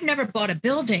 I've never bought a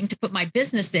building to put my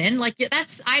business in. Like, you've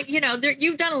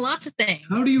done lots of things.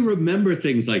 How do you remember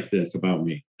things like this about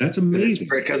me? That's amazing.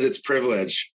 Because it's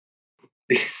privilege.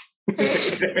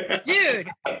 Dude.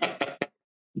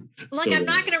 Look, I'm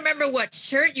not going to remember what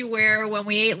shirt you wear when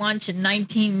we ate lunch in we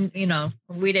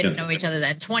didn't know each other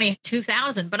then,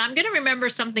 2000. But I'm going to remember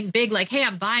something big like, hey,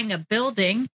 I'm buying a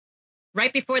building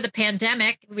right before the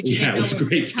pandemic, which you didn't know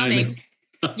was coming.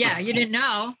 Yeah, you didn't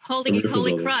know. Holy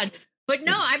crud. But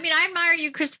no, I mean, I admire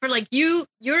you, Christopher. Like,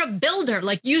 you're a builder.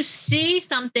 Like, you see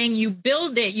something, you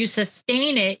build it, you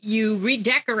sustain it, you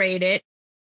redecorate it.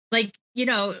 Like, you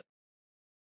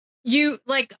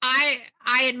like, I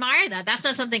admire that. That's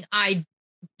not something I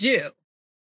do.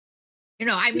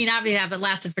 I mean, obviously I haven't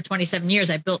lasted for 27 years.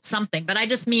 I built something, but I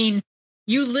just mean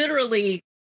you literally,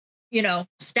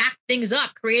 stack things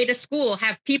up, create a school,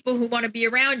 have people who want to be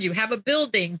around you, have a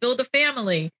building, build a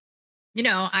family.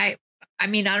 I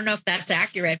mean, I don't know if that's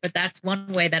accurate, but that's one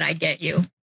way that I get you.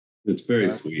 It's very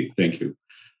sweet. Thank you.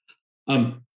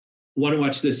 Want to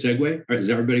watch this segue? Is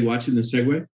everybody watching the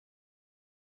segue?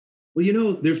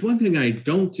 Well, there's one thing I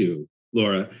don't do,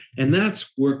 Laura, and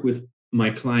that's work with my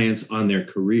clients on their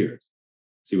careers.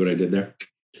 See what I did there?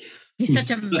 He's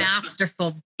such a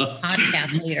masterful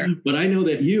podcast leader. But I know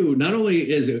that you, not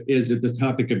only is it the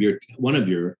topic of one of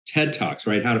your TED Talks,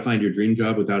 right? How to find your dream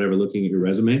job without ever looking at your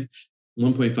resume.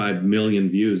 1.5 million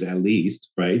views at least,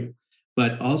 right?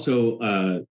 But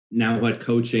also now what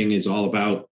coaching is all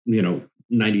about,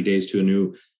 90 days to a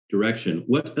new direction.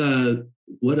 What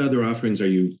other offerings are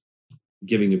you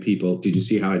giving to people? Did you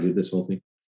see how I did this whole thing?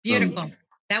 Beautiful.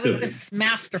 That was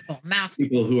masterful.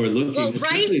 People who are looking. Well,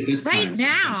 right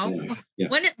now. Yeah.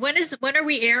 When are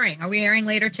we airing? Are we airing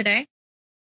later today?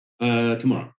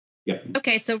 Tomorrow. Yeah.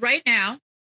 Okay. So right now,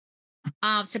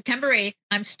 September 8th,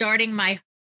 I'm starting my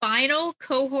final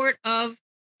cohort of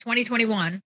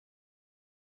 2021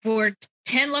 for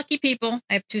 10 lucky people.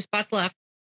 I have 2 spots left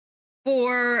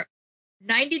for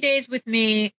 90 days with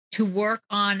me to work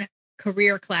on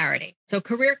career clarity. So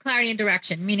career clarity and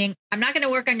direction, meaning I'm not going to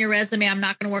work on your resume. I'm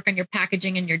not going to work on your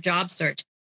packaging and your job search.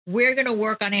 We're going to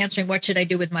work on answering, what should I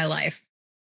do with my life?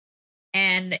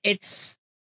 And it's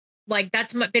like,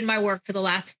 that's been my work for the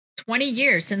last 20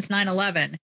 years since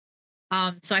 9/11.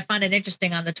 So I find it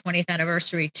interesting on the 20th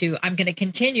anniversary I'm going to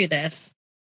continue this,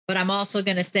 but I'm also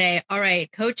going to say, all right,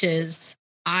 coaches,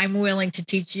 I'm willing to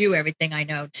teach you everything I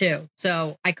know too.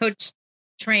 So I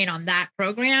train on that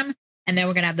program, and then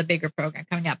we're going to have the bigger program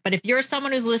coming up. But if you're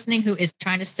someone who's listening, who is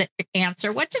trying to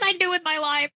answer, what should I do with my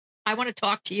life? I want to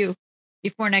talk to you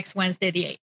before next Wednesday, the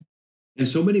 8th. And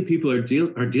so many people are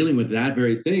dealing with that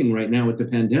very thing right now with the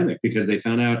pandemic, because they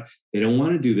found out they don't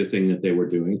want to do the thing that they were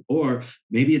doing, or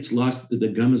maybe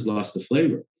the gum has lost the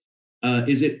flavor.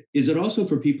 Is it also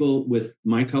for people with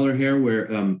my color hair where,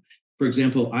 for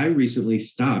example, I recently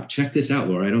stopped, check this out,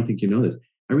 Laura, I don't think you know this.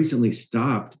 I recently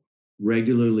stopped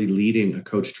regularly leading a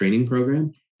coach training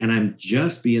program, and I'm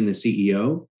just being the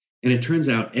CEO. And it turns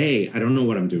out, A, I don't know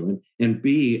what I'm doing. And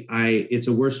B, it's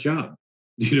a worse job.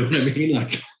 You know what I mean?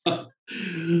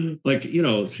 Like,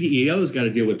 CEOs got to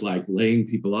deal with like laying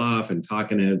people off and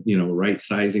talking to, right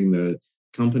sizing the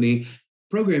company.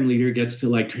 Program leader gets to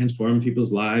like transform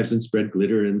people's lives and spread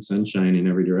glitter and sunshine in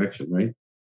every direction, right?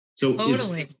 So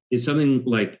Totally. is something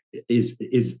like, is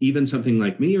even something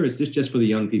like me, or is this just for the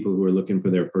young people who are looking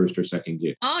for their first or second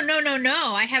gig? Oh,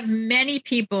 no. I have many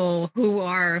people who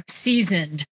are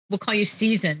seasoned. We'll call you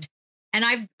seasoned. And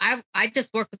I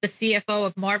just worked with the CFO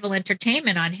of Marvel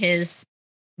Entertainment on his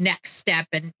next step.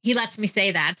 And he lets me say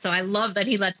that. So I love that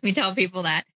he lets me tell people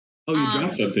that. Oh, you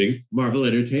dropped something. Marvel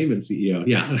Entertainment CEO.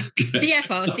 Yeah.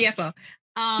 CFO.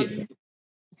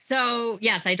 So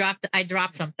yes, I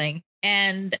dropped something.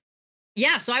 And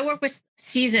yeah, so I work with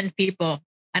seasoned people.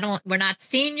 We're not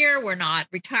senior, we're not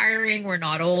retiring, we're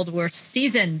not old, we're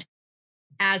seasoned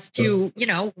as to,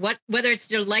 whether it's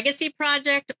their legacy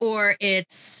project or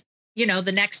it's,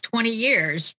 the next 20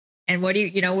 years. And where do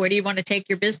you want to take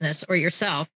your business or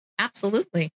yourself?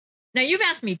 Absolutely. Now you've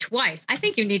asked me twice. I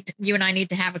think you and I need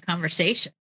to have a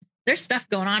conversation. There's stuff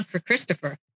going on for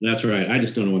Christopher. That's right. I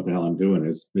just don't know what the hell I'm doing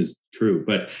is true.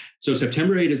 But so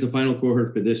September 8th is the final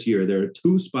cohort for this year. There are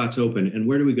 2 spots open. And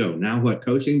where do we go?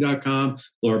 NowWhatCoaching.com,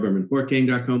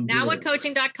 LauraBermanFortgang.com.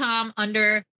 NowWhatCoaching.com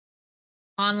under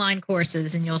online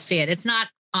courses, and you'll see it. It's not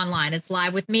online. It's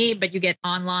live with me, but you get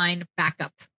online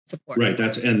backup support. Right.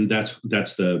 That's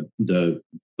the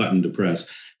button to press.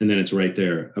 And then it's right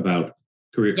there about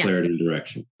career clarity and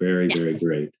direction. Very, very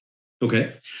great.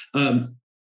 Okay.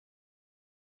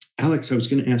 Alex, I was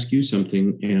going to ask you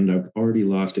something and I've already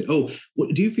lost it. Oh,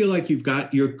 do you feel like you've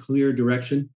got your clear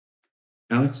direction,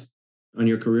 Alex, on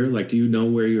your career? Like, do you know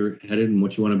where you're headed and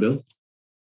what you want to build?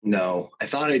 No, I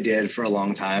thought I did for a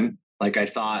long time. Like I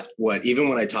thought even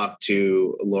when I talked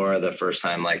to Laura the first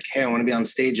time, like, hey, I want to be on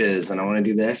stages and I want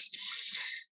to do this.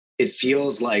 It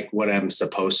feels like what I'm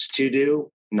supposed to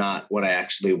do, not what I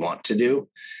actually want to do.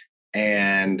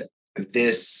 And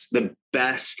the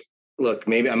best, look,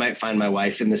 maybe I might find my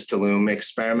wife in this Tulum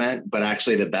experiment, but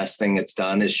actually the best thing it's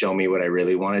done is show me what I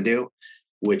really want to do,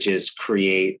 which is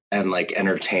create and like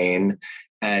entertain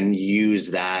and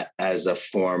use that as a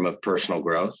form of personal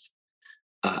growth.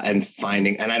 And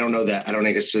I don't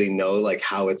actually know like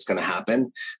how it's going to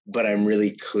happen, but I'm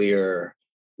really clear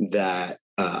that,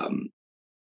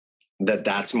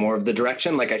 that's more of the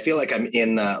direction. Like, I feel like I'm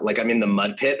in the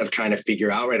mud pit of trying to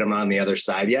figure out, right. I'm not on the other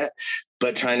side yet,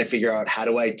 but trying to figure out how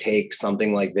do I take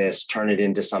something like this, turn it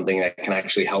into something that can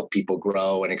actually help people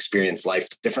grow and experience life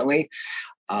differently.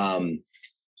 And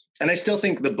I still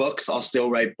think the books, I'll still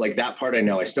write, like that part. I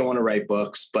know I still want to write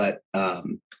books, but,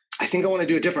 I think I want to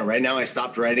do it different. Right now, I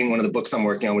stopped writing one of the books I'm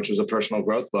working on, which was a personal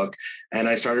growth book. And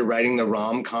I started writing the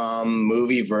rom-com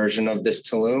movie version of this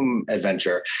Tulum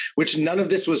adventure, which none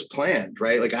of this was planned,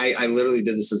 right? Like I literally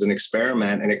did this as an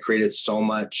experiment and it created so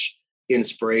much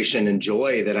inspiration and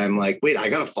joy that I'm like, wait, I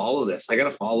got to follow this. I got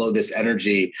to follow this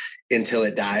energy until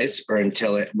it dies or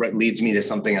until it leads me to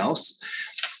something else.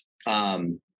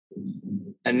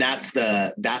 And that's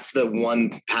the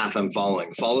one path I'm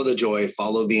following. Follow the joy,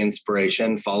 follow the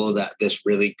inspiration, follow this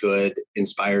really good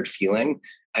inspired feeling,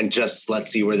 and just let's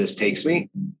see where this takes me.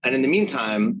 And in the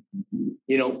meantime,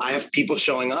 I have people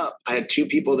showing up. I had 2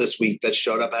 people this week that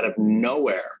showed up out of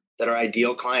nowhere that are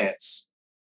ideal clients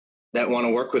that want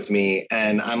to work with me.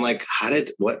 And I'm like,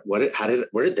 where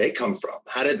did they come from?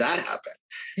 How did that happen?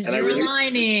 And you're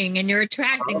aligning and you're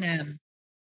attracting them.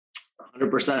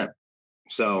 100%.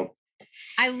 So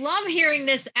I love hearing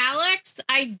this, Alex.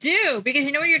 I do, because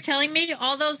you know what you're telling me?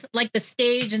 All those, like the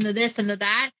stage and the this and the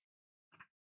that.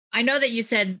 I know that you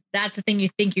said that's the thing you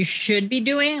think you should be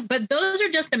doing, but those are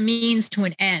just a means to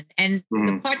an end. And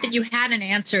the part that you hadn't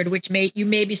answered, which you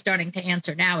may be starting to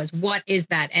answer now, is what is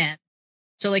that end?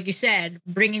 So like you said,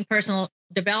 bringing personal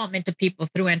development to people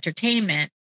through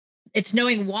entertainment, it's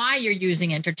knowing why you're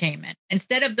using entertainment.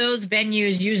 Instead of those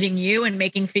venues using you and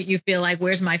making you feel like,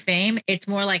 where's my fame? It's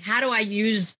more like, how do I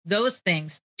use those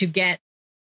things to get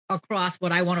across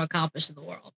what I want to accomplish in the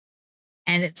world?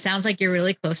 And it sounds like you're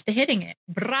really close to hitting it.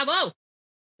 Bravo.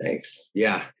 Thanks.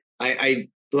 Yeah. I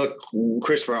look,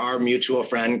 Christopher, our mutual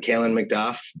friend, Kaylin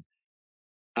McDuff,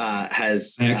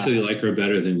 has... I actually like her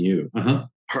better than you.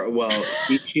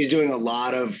 She's doing a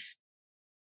lot of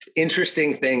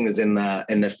interesting things in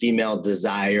the female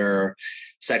desire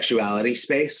sexuality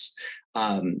space.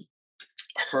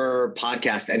 Her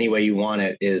podcast, Any Way You Want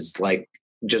It, is like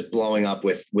just blowing up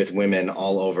with women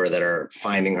all over that are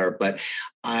finding her. But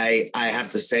I have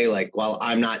to say, like, while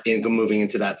I'm not moving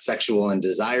into that sexual and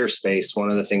desire space,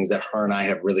 one of the things that her and I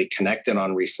have really connected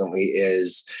on recently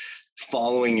is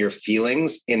following your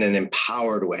feelings in an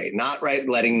empowered way, not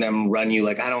letting them run you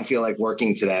like, I don't feel like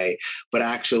working today, but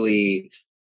actually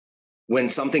when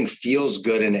something feels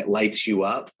good and it lights you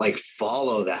up, like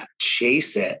follow that,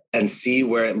 chase it and see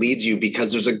where it leads you,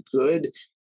 because there's a good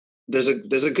there's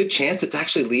a good chance it's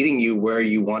actually leading you where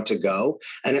you want to go.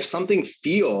 And if something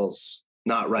feels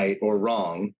not right or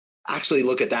wrong, actually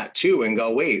look at that too and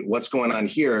go, wait, what's going on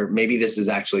here? Maybe this is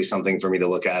actually something for me to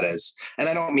look at as, and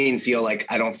I don't mean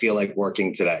I don't feel like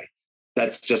working today.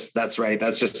 That's right.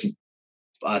 That's just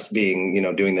us being,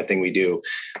 doing the thing we do.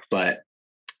 But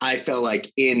I felt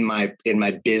like in my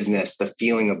business, the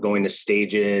feeling of going to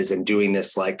stages and doing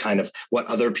this, like kind of what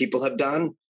other people have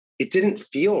done, it didn't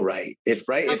feel right. It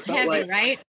felt heavy, like,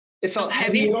 right? It felt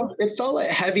heavy. It felt like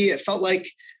heavy. It felt like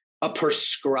a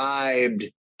prescribed,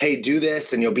 hey, do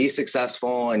this and you'll be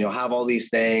successful and you'll have all these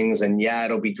things. And yeah,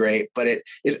 it'll be great. But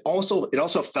it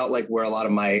also felt like where a lot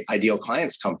of my ideal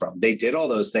clients come from. They did all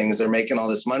those things. They're making all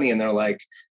this money and they're like,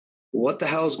 what the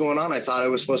hell is going on? I thought I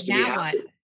was supposed to be happy. What?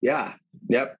 Yeah.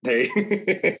 Yep. There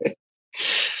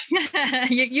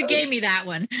you gave me that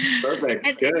one.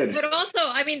 Perfect. Good. But also,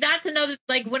 I mean, that's another,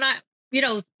 like when I,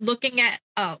 looking at,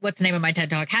 what's the name of my TED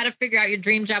Talk? How to figure out your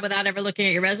dream job without ever looking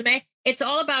at your resume. It's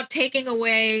all about taking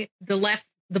away the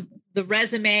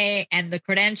resume and the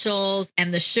credentials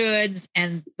and the shoulds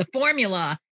and the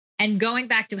formula and going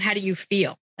back to how do you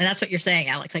feel? And that's what you're saying,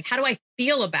 Alex. Like, how do I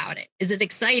feel about it? Is it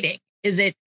exciting? Is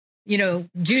it,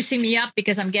 juicing me up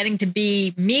because I'm getting to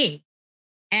be me?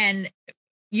 And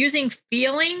using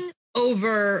feeling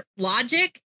over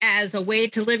logic as a way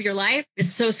to live your life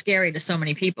is so scary to so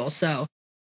many people. So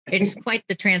it's quite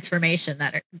the transformation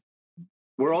that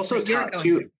we're also taught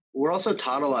too. We're also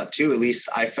taught a lot too. At least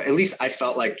I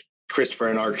felt like, Christopher,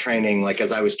 in our training, like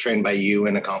as I was trained by you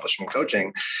in accomplishment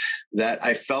coaching, that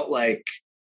I felt like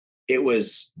it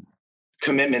was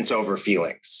commitments over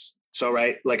feelings. So,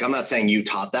 right. Like, I'm not saying you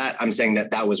taught that. I'm saying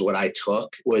that was what I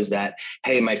took, was that,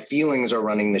 hey, my feelings are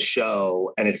running the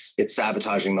show and it's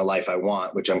sabotaging the life I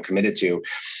want, which I'm committed to.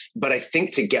 But I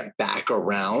think to get back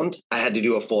around, I had to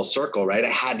do a full circle, right? I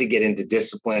had to get into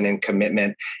discipline and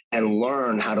commitment and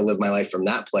learn how to live my life from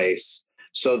that place.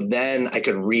 So then I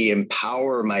could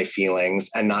re-empower my feelings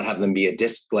and not have them be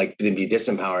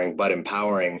disempowering, but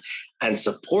empowering, and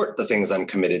support the things I'm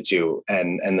committed to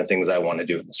and the things I want to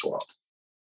do in this world.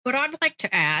 What I'd like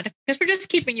to add, because we're just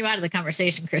keeping you out of the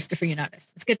conversation, Christopher, you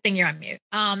notice. It's a good thing you're on mute.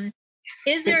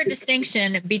 Is there a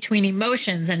distinction between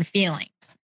emotions and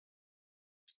feelings?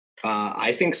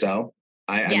 I think so.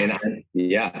 So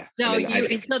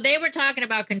they were talking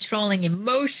about controlling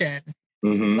emotion,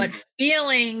 but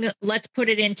feeling, let's put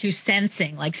it into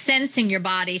sensing, like sensing your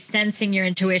body, sensing your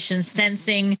intuition,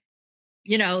 sensing,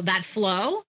 that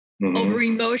flow over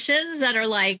emotions that are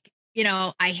like,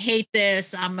 I hate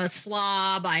this. I'm a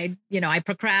slob. I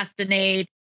procrastinate.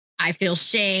 I feel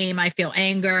shame. I feel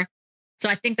anger. So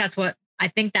I think that's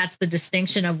the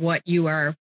distinction of what you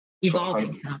are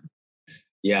evolving from.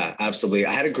 Yeah, absolutely.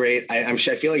 I had I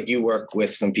feel like you work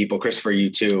with some people, Christopher, you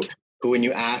too, who, when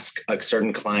you ask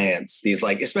certain clients, these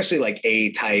especially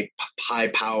A-type,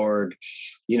 high-powered,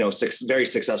 very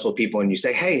successful people, and you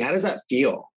say, hey, how does that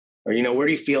feel? Or, where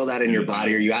do you feel that in your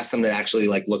body? Or you ask them to actually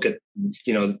look at,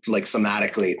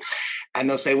 somatically, and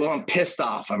they'll say, well, I'm pissed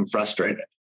off. I'm frustrated.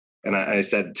 And I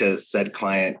said to said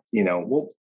client, what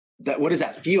does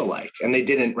that feel like? And they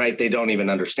didn't, right? They don't even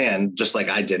understand, just like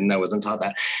I didn't. I wasn't taught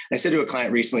that. And I said to a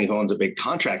client recently who owns a big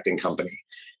contracting company,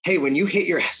 hey, when you hit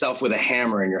yourself with a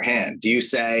hammer in your hand, do you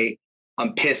say,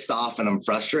 I'm pissed off and I'm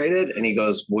frustrated? And he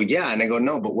goes, well, yeah. And I go,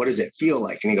 no, but what does it feel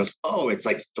like? And he goes, oh, it's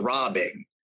like throbbing.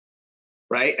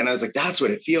 Right. And I was like, that's what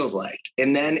it feels like.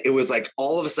 And then it was like,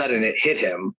 all of a sudden it hit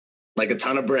him like a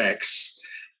ton of bricks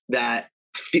that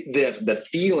the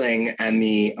feeling and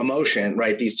the emotion,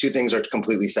 right? These two things are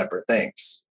completely separate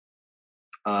things,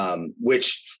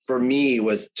 which for me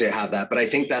was to have that. But I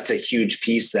think that's a huge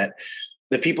piece that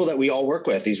the people that we all work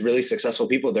with, these really successful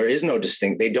people, there is no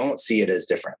distinct, they don't see it as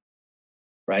different,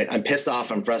 right? I'm pissed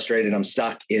off, I'm frustrated, I'm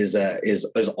stuck is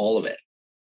all of it.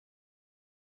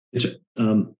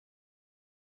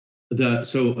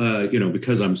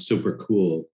 Because I'm super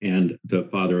cool and the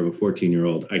father of a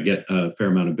 14-year-old, I get a fair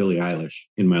amount of Billie Eilish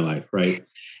in my life, right?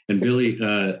 And Billie,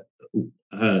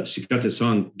 she got this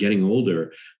song, Getting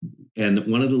Older, and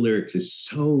one of the lyrics is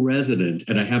so resonant.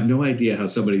 And I have no idea how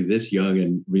somebody this young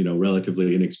and,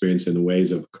 relatively inexperienced in the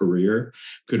ways of career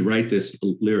could write this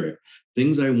lyric.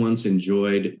 Things I once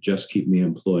enjoyed just keep me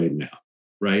employed now,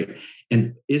 right?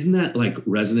 And isn't that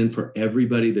resonant for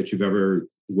everybody that you've ever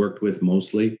worked with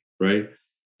mostly? Right.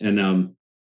 And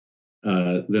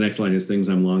the next line is things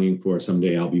I'm longing for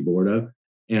someday I'll be bored of.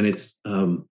 And it's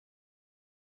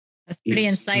that's pretty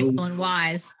insightful and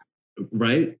wise.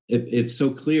 Right. It's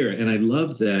so clear. And I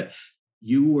love that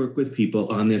you work with people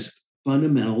on this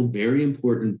fundamental, very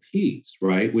important piece,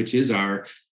 right? Which is our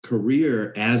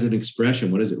career as an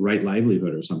expression. What is it? Right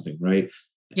livelihood or something, right?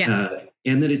 Yeah.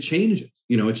 And that it changes.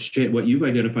 It's what you've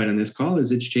identified on this call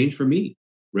is it's changed for me,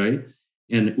 right?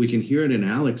 And we can hear it in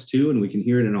Alex too, and we can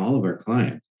hear it in all of our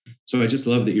clients. So I just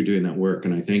love that you're doing that work,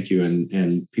 and I thank you.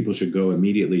 And people should go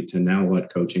immediately to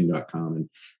nowwhatcoaching.com and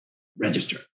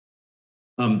register.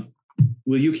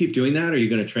 Will you keep doing that? Are you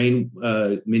going to train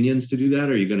minions to do that?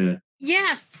 Or are you going to?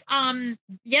 Yes.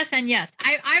 Yes and yes.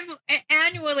 I've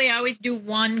annually, I always do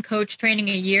one coach training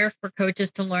a year for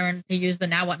coaches to learn to use the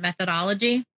Now What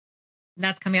methodology. And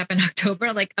that's coming up in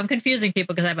October. Like, I'm confusing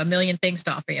people because I have a million things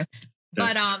to offer you.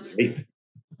 That's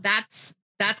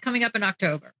coming up in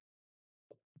October.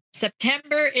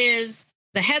 September is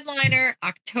the headliner.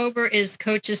 October is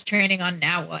coaches training on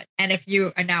Now What. And if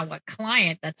you are Now What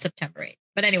client, that's September 8th.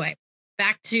 But anyway,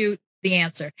 back to the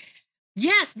answer.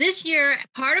 Yes, this year,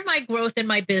 part of my growth in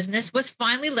my business was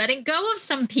finally letting go of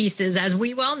some pieces, as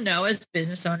we well know, as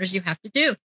business owners, you have to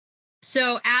do.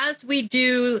 So as we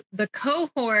do the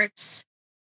cohorts,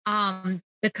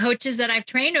 the coaches that I've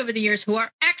trained over the years who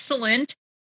are excellent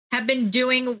have been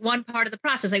doing one part of the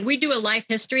process. Like, we do a life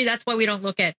history. That's why we don't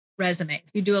look at resumes.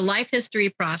 We do a life history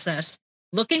process,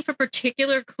 looking for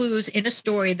particular clues in a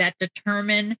story that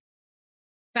determine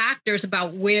factors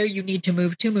about where you need to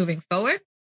move to moving forward.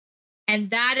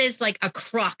 And that is like a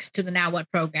crux to the Now What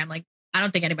program. Like, I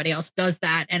don't think anybody else does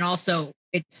that. And also,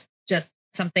 it's just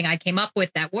something I came up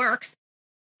with that works.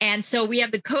 And so we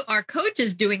have our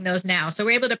coaches doing those now. So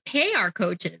we're able to pay our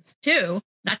coaches too,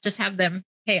 not just have them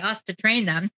pay us to train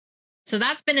them. So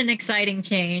that's been an exciting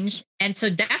change. And so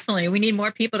definitely we need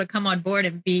more people to come on board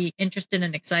and be interested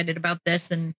and excited about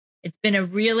this. And it's been a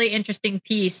really interesting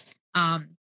piece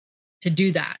to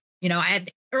do that. I had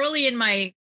early in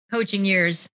my coaching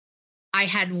years, I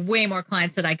had way more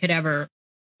clients that I could ever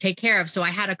take care of. So I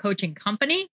had a coaching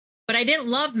company, but I didn't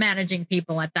love managing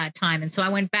people at that time. And so I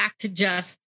went back to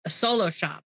just a solo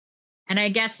shop. And I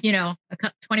guess, 20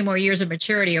 more years of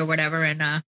maturity or whatever. And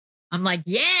I'm like,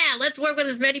 yeah, let's work with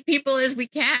as many people as we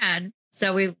can.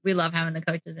 So we love having the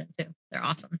coaches in too. They're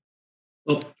awesome.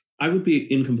 Well, I would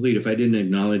be incomplete if I didn't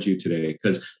acknowledge you today,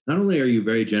 because not only are you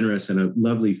very generous and a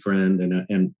lovely friend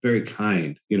and very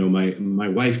kind. My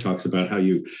wife talks about how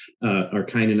you are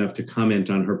kind enough to comment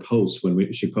on her posts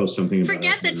when she posts something.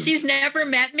 Forget that she's never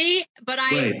met me, but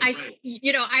I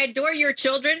adore your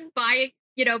children by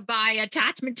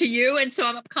attachment to you. And so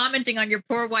I'm commenting on your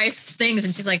poor wife's things.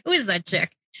 And she's like, who is that chick?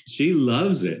 She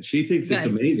loves it. She thinks it's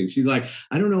amazing. She's like,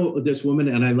 I don't know this woman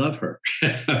and I love her.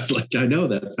 I was like, I know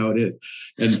that's how it is.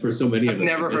 And for so many of us. I've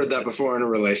never heard that before in a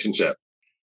relationship.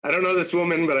 I don't know this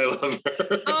woman, but I love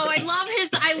her. Oh, I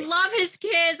love his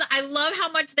kids. I love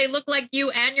how much they look like you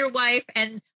and your wife.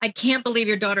 And I can't believe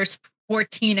your daughter's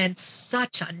 14 and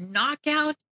such a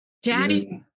knockout. Daddy.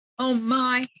 Yeah. Oh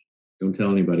my. Don't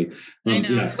tell anybody. I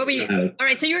know. Yeah. All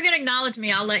right. So you're going to acknowledge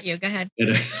me. I'll let you. Go ahead.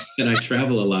 And I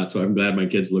travel a lot, so I'm glad my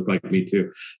kids look like me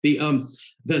too.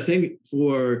 The thing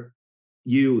for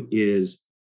you is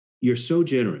you're so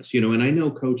generous, and I know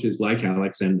coaches like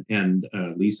Alex and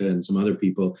Lisa and some other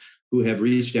people who have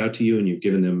reached out to you and you've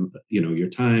given them, your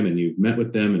time and you've met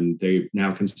with them and they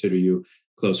now consider you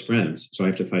close friends. So I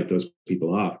have to fight those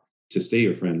people off to stay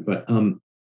your friend. But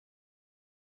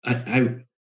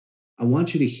I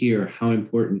want you to hear how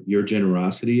important your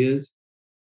generosity is.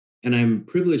 And I'm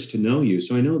privileged to know you.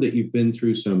 So I know that you've been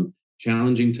through some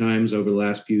challenging times over the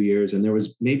last few years. And there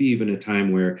was maybe even a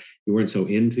time where you weren't so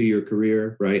into your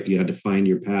career, right? You had to find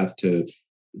your path to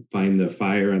find the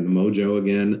fire and the mojo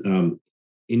again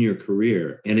in your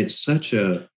career. And it's such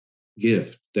a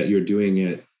gift that you're doing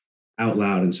it out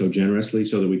loud and so generously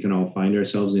so that we can all find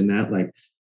ourselves in that. Like,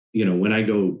 when I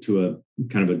go to a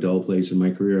kind of a dull place in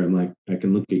my career, I'm like, I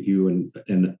can look at you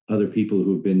and other people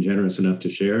who've been generous enough to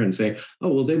share and say, oh,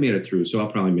 well, they made it through, so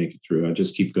I'll probably make it through. I'll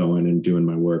just keep going and doing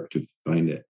my work to find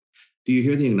it. Do you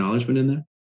hear the acknowledgement in that?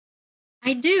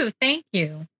 I do. Thank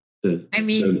you.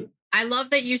 I love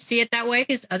that you see it that way,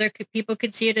 because other people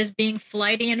could see it as being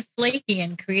flighty and flaky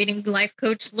and creating life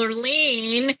coach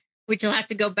Lurleen, which you'll have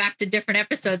to go back to different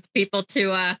episodes, people,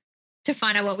 to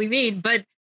find out what we mean. But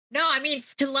no,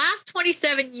 to last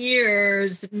 27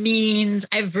 years means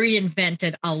I've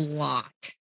reinvented a lot.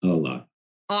 A lot.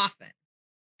 Often.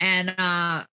 And,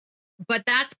 but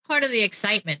that's part of the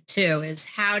excitement too, is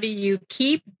how do you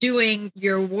keep doing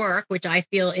your work, which I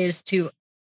feel is to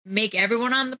make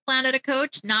everyone on the planet a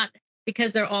coach, not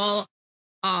because they're all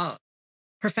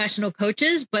professional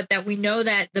coaches, but that we know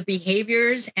that the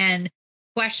behaviors and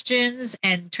questions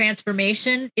and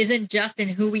transformation isn't just in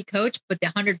who we coach, but the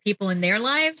 100 people in their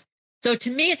lives. So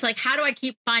to me, it's like, how do I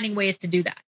keep finding ways to do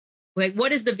that? Like,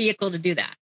 what is the vehicle to do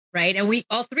that? right? And we,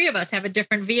 all three of us, have a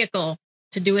different vehicle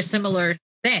to do a similar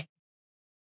thing.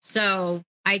 So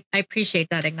I appreciate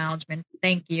that acknowledgement.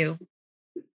 Thank you.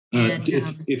 And,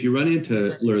 if you run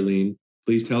into Lurleen,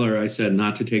 please tell her I said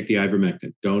not to take the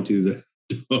ivermectin. Don't do the.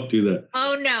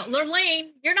 Oh no, Lurleen,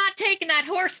 you're not taking that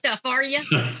horse stuff, are you?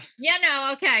 Yeah,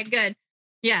 no. Okay, good.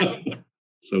 Yeah.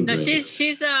 So no, great.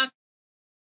 she's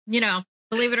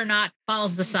believe it or not,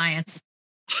 follows the science.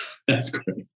 That's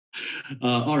great.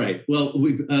 All right. Well,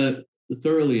 we've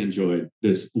thoroughly enjoyed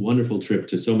this wonderful trip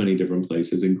to so many different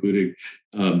places, including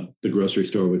the grocery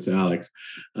store with Alex.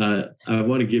 I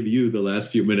want to give you the last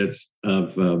few minutes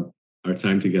of our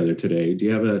time together today. Do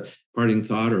you have a parting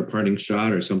thought or a parting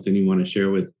shot or something you want to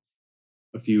share with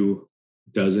a few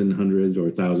dozen, hundreds, or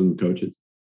 1,000 coaches?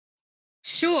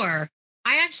 Sure.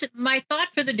 My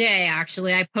thought for the day, I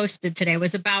posted today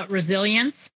was about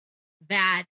resilience,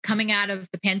 that coming out of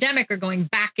the pandemic or going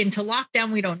back into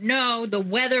lockdown, we don't know, the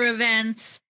weather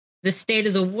events, the state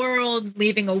of the world,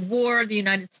 leaving a war, the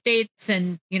United States,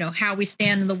 and, how we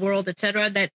stand in the world, et cetera,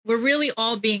 that we're really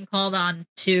all being called on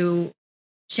to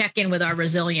check in with our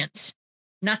resilience.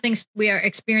 We are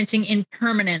experiencing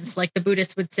impermanence, like the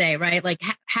Buddhists would say, right? Like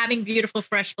having beautiful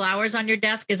fresh flowers on your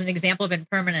desk is an example of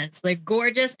impermanence. They're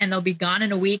gorgeous and they'll be gone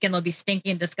in a week and they'll be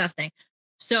stinky and disgusting.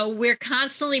 So we're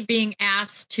constantly being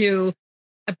asked to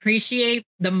appreciate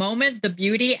the moment, the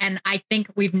beauty. And I think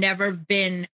we've never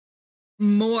been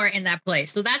more in that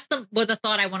place. So that's the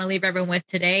thought I want to leave everyone with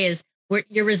today is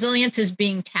your resilience is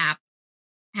being tapped.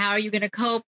 How are you going to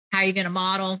cope? How are you going to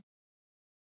model?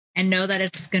 And know that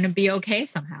it's going to be okay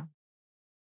somehow.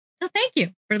 So thank you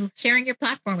for sharing your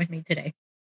platform with me today.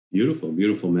 Beautiful,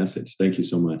 beautiful message. Thank you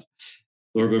so much.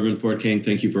 Laura Berman, Fortgang,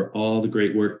 thank you for all the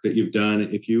great work that you've done.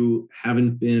 If you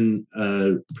haven't been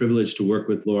privileged to work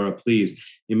with Laura, please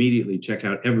immediately check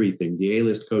out everything,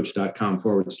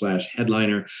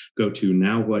 thealistcoach.com/headliner. Go to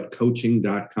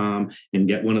nowwhatcoaching.com and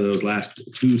get one of those last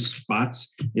 2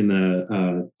 spots in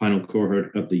the final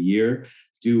cohort of the year.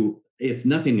 If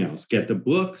nothing else, get the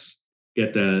books,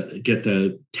 get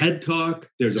the TED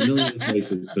Talk. There's a million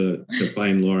places to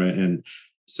find Laura, and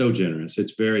so generous.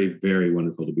 It's very, very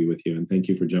wonderful to be with you. And thank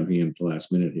you for jumping in at the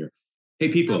last minute here. Hey,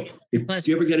 people, if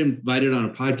you ever get invited on a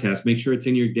podcast, make sure it's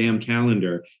in your damn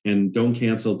calendar and don't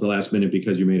cancel at the last minute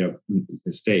because you made a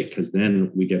mistake, because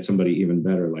then we get somebody even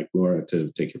better like Laura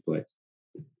to take your place.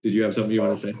 Did you have something you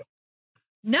want to say?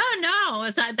 No,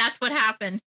 that's what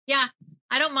happened. Yeah,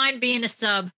 I don't mind being a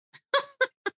sub.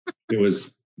 You're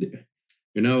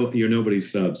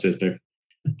nobody's sub, sister.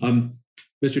 Mr.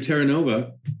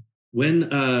 Terranova,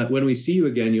 when we see you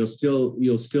again, you'll still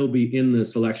be in the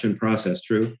selection process,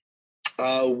 true?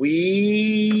 So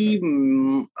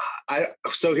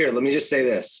here, let me just say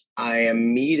this. I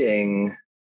am meeting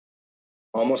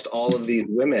almost all of these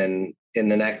women in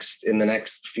the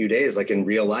next few days, like in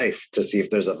real life, to see if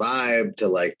there's a vibe to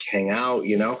like hang out,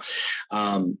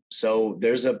 so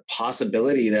there's a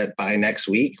possibility that by next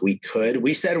week we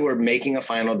said we're making a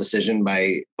final decision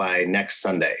by next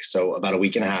Sunday. So about a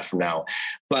week and a half from now,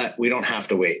 but we don't have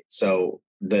to wait. So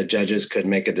the judges could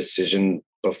make a decision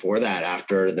before that,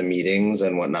 after the meetings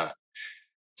and whatnot.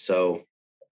 So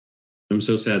I'm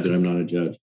so sad that I'm not a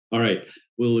judge. All right.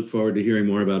 We'll look forward to hearing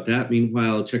more about that.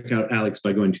 Meanwhile, check out Alex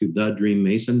by going to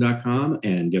thedreammason.com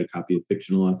and get a copy of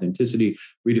Fictional Authenticity,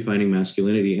 Redefining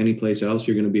Masculinity. Any place else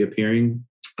you're going to be appearing?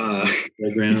 I'm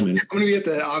going to be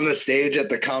on the stage at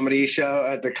the comedy show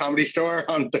at the Comedy Store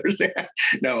on Thursday.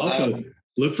 No. Also,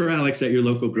 look for Alex at your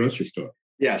local grocery store.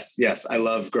 Yes. I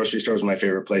love grocery stores, my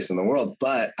favorite place in the world.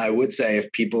 But I would say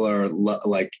if people are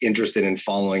interested in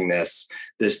following this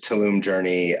Tulum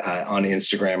journey on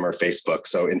Instagram or Facebook.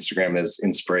 So Instagram is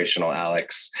Inspirational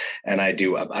Alex. And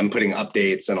I'm putting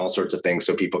updates and all sorts of things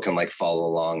so people can follow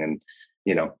along. And,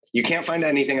 you can't find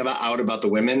anything about the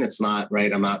women. It's not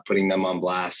right. I'm not putting them on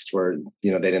blast where,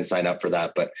 they didn't sign up for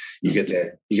that, but you get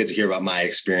to hear about my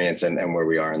experience and where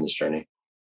we are in this journey.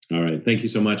 All right. Thank you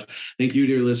so much. Thank you,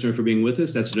 dear listener, for being with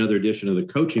us. That's another edition of the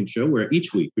Coaching Show, where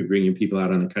each week we bring you people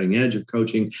out on the cutting edge of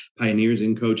coaching, pioneers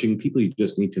in coaching, people you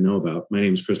just need to know about. My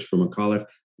name is Christopher McAuliffe,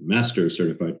 Master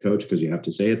Certified Coach, because you have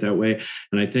to say it that way.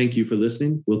 And I thank you for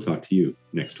listening. We'll talk to you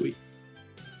next week.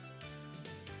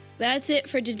 That's it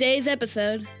for today's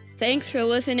episode. Thanks for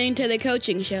listening to the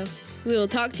Coaching Show. We will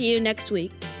talk to you next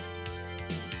week.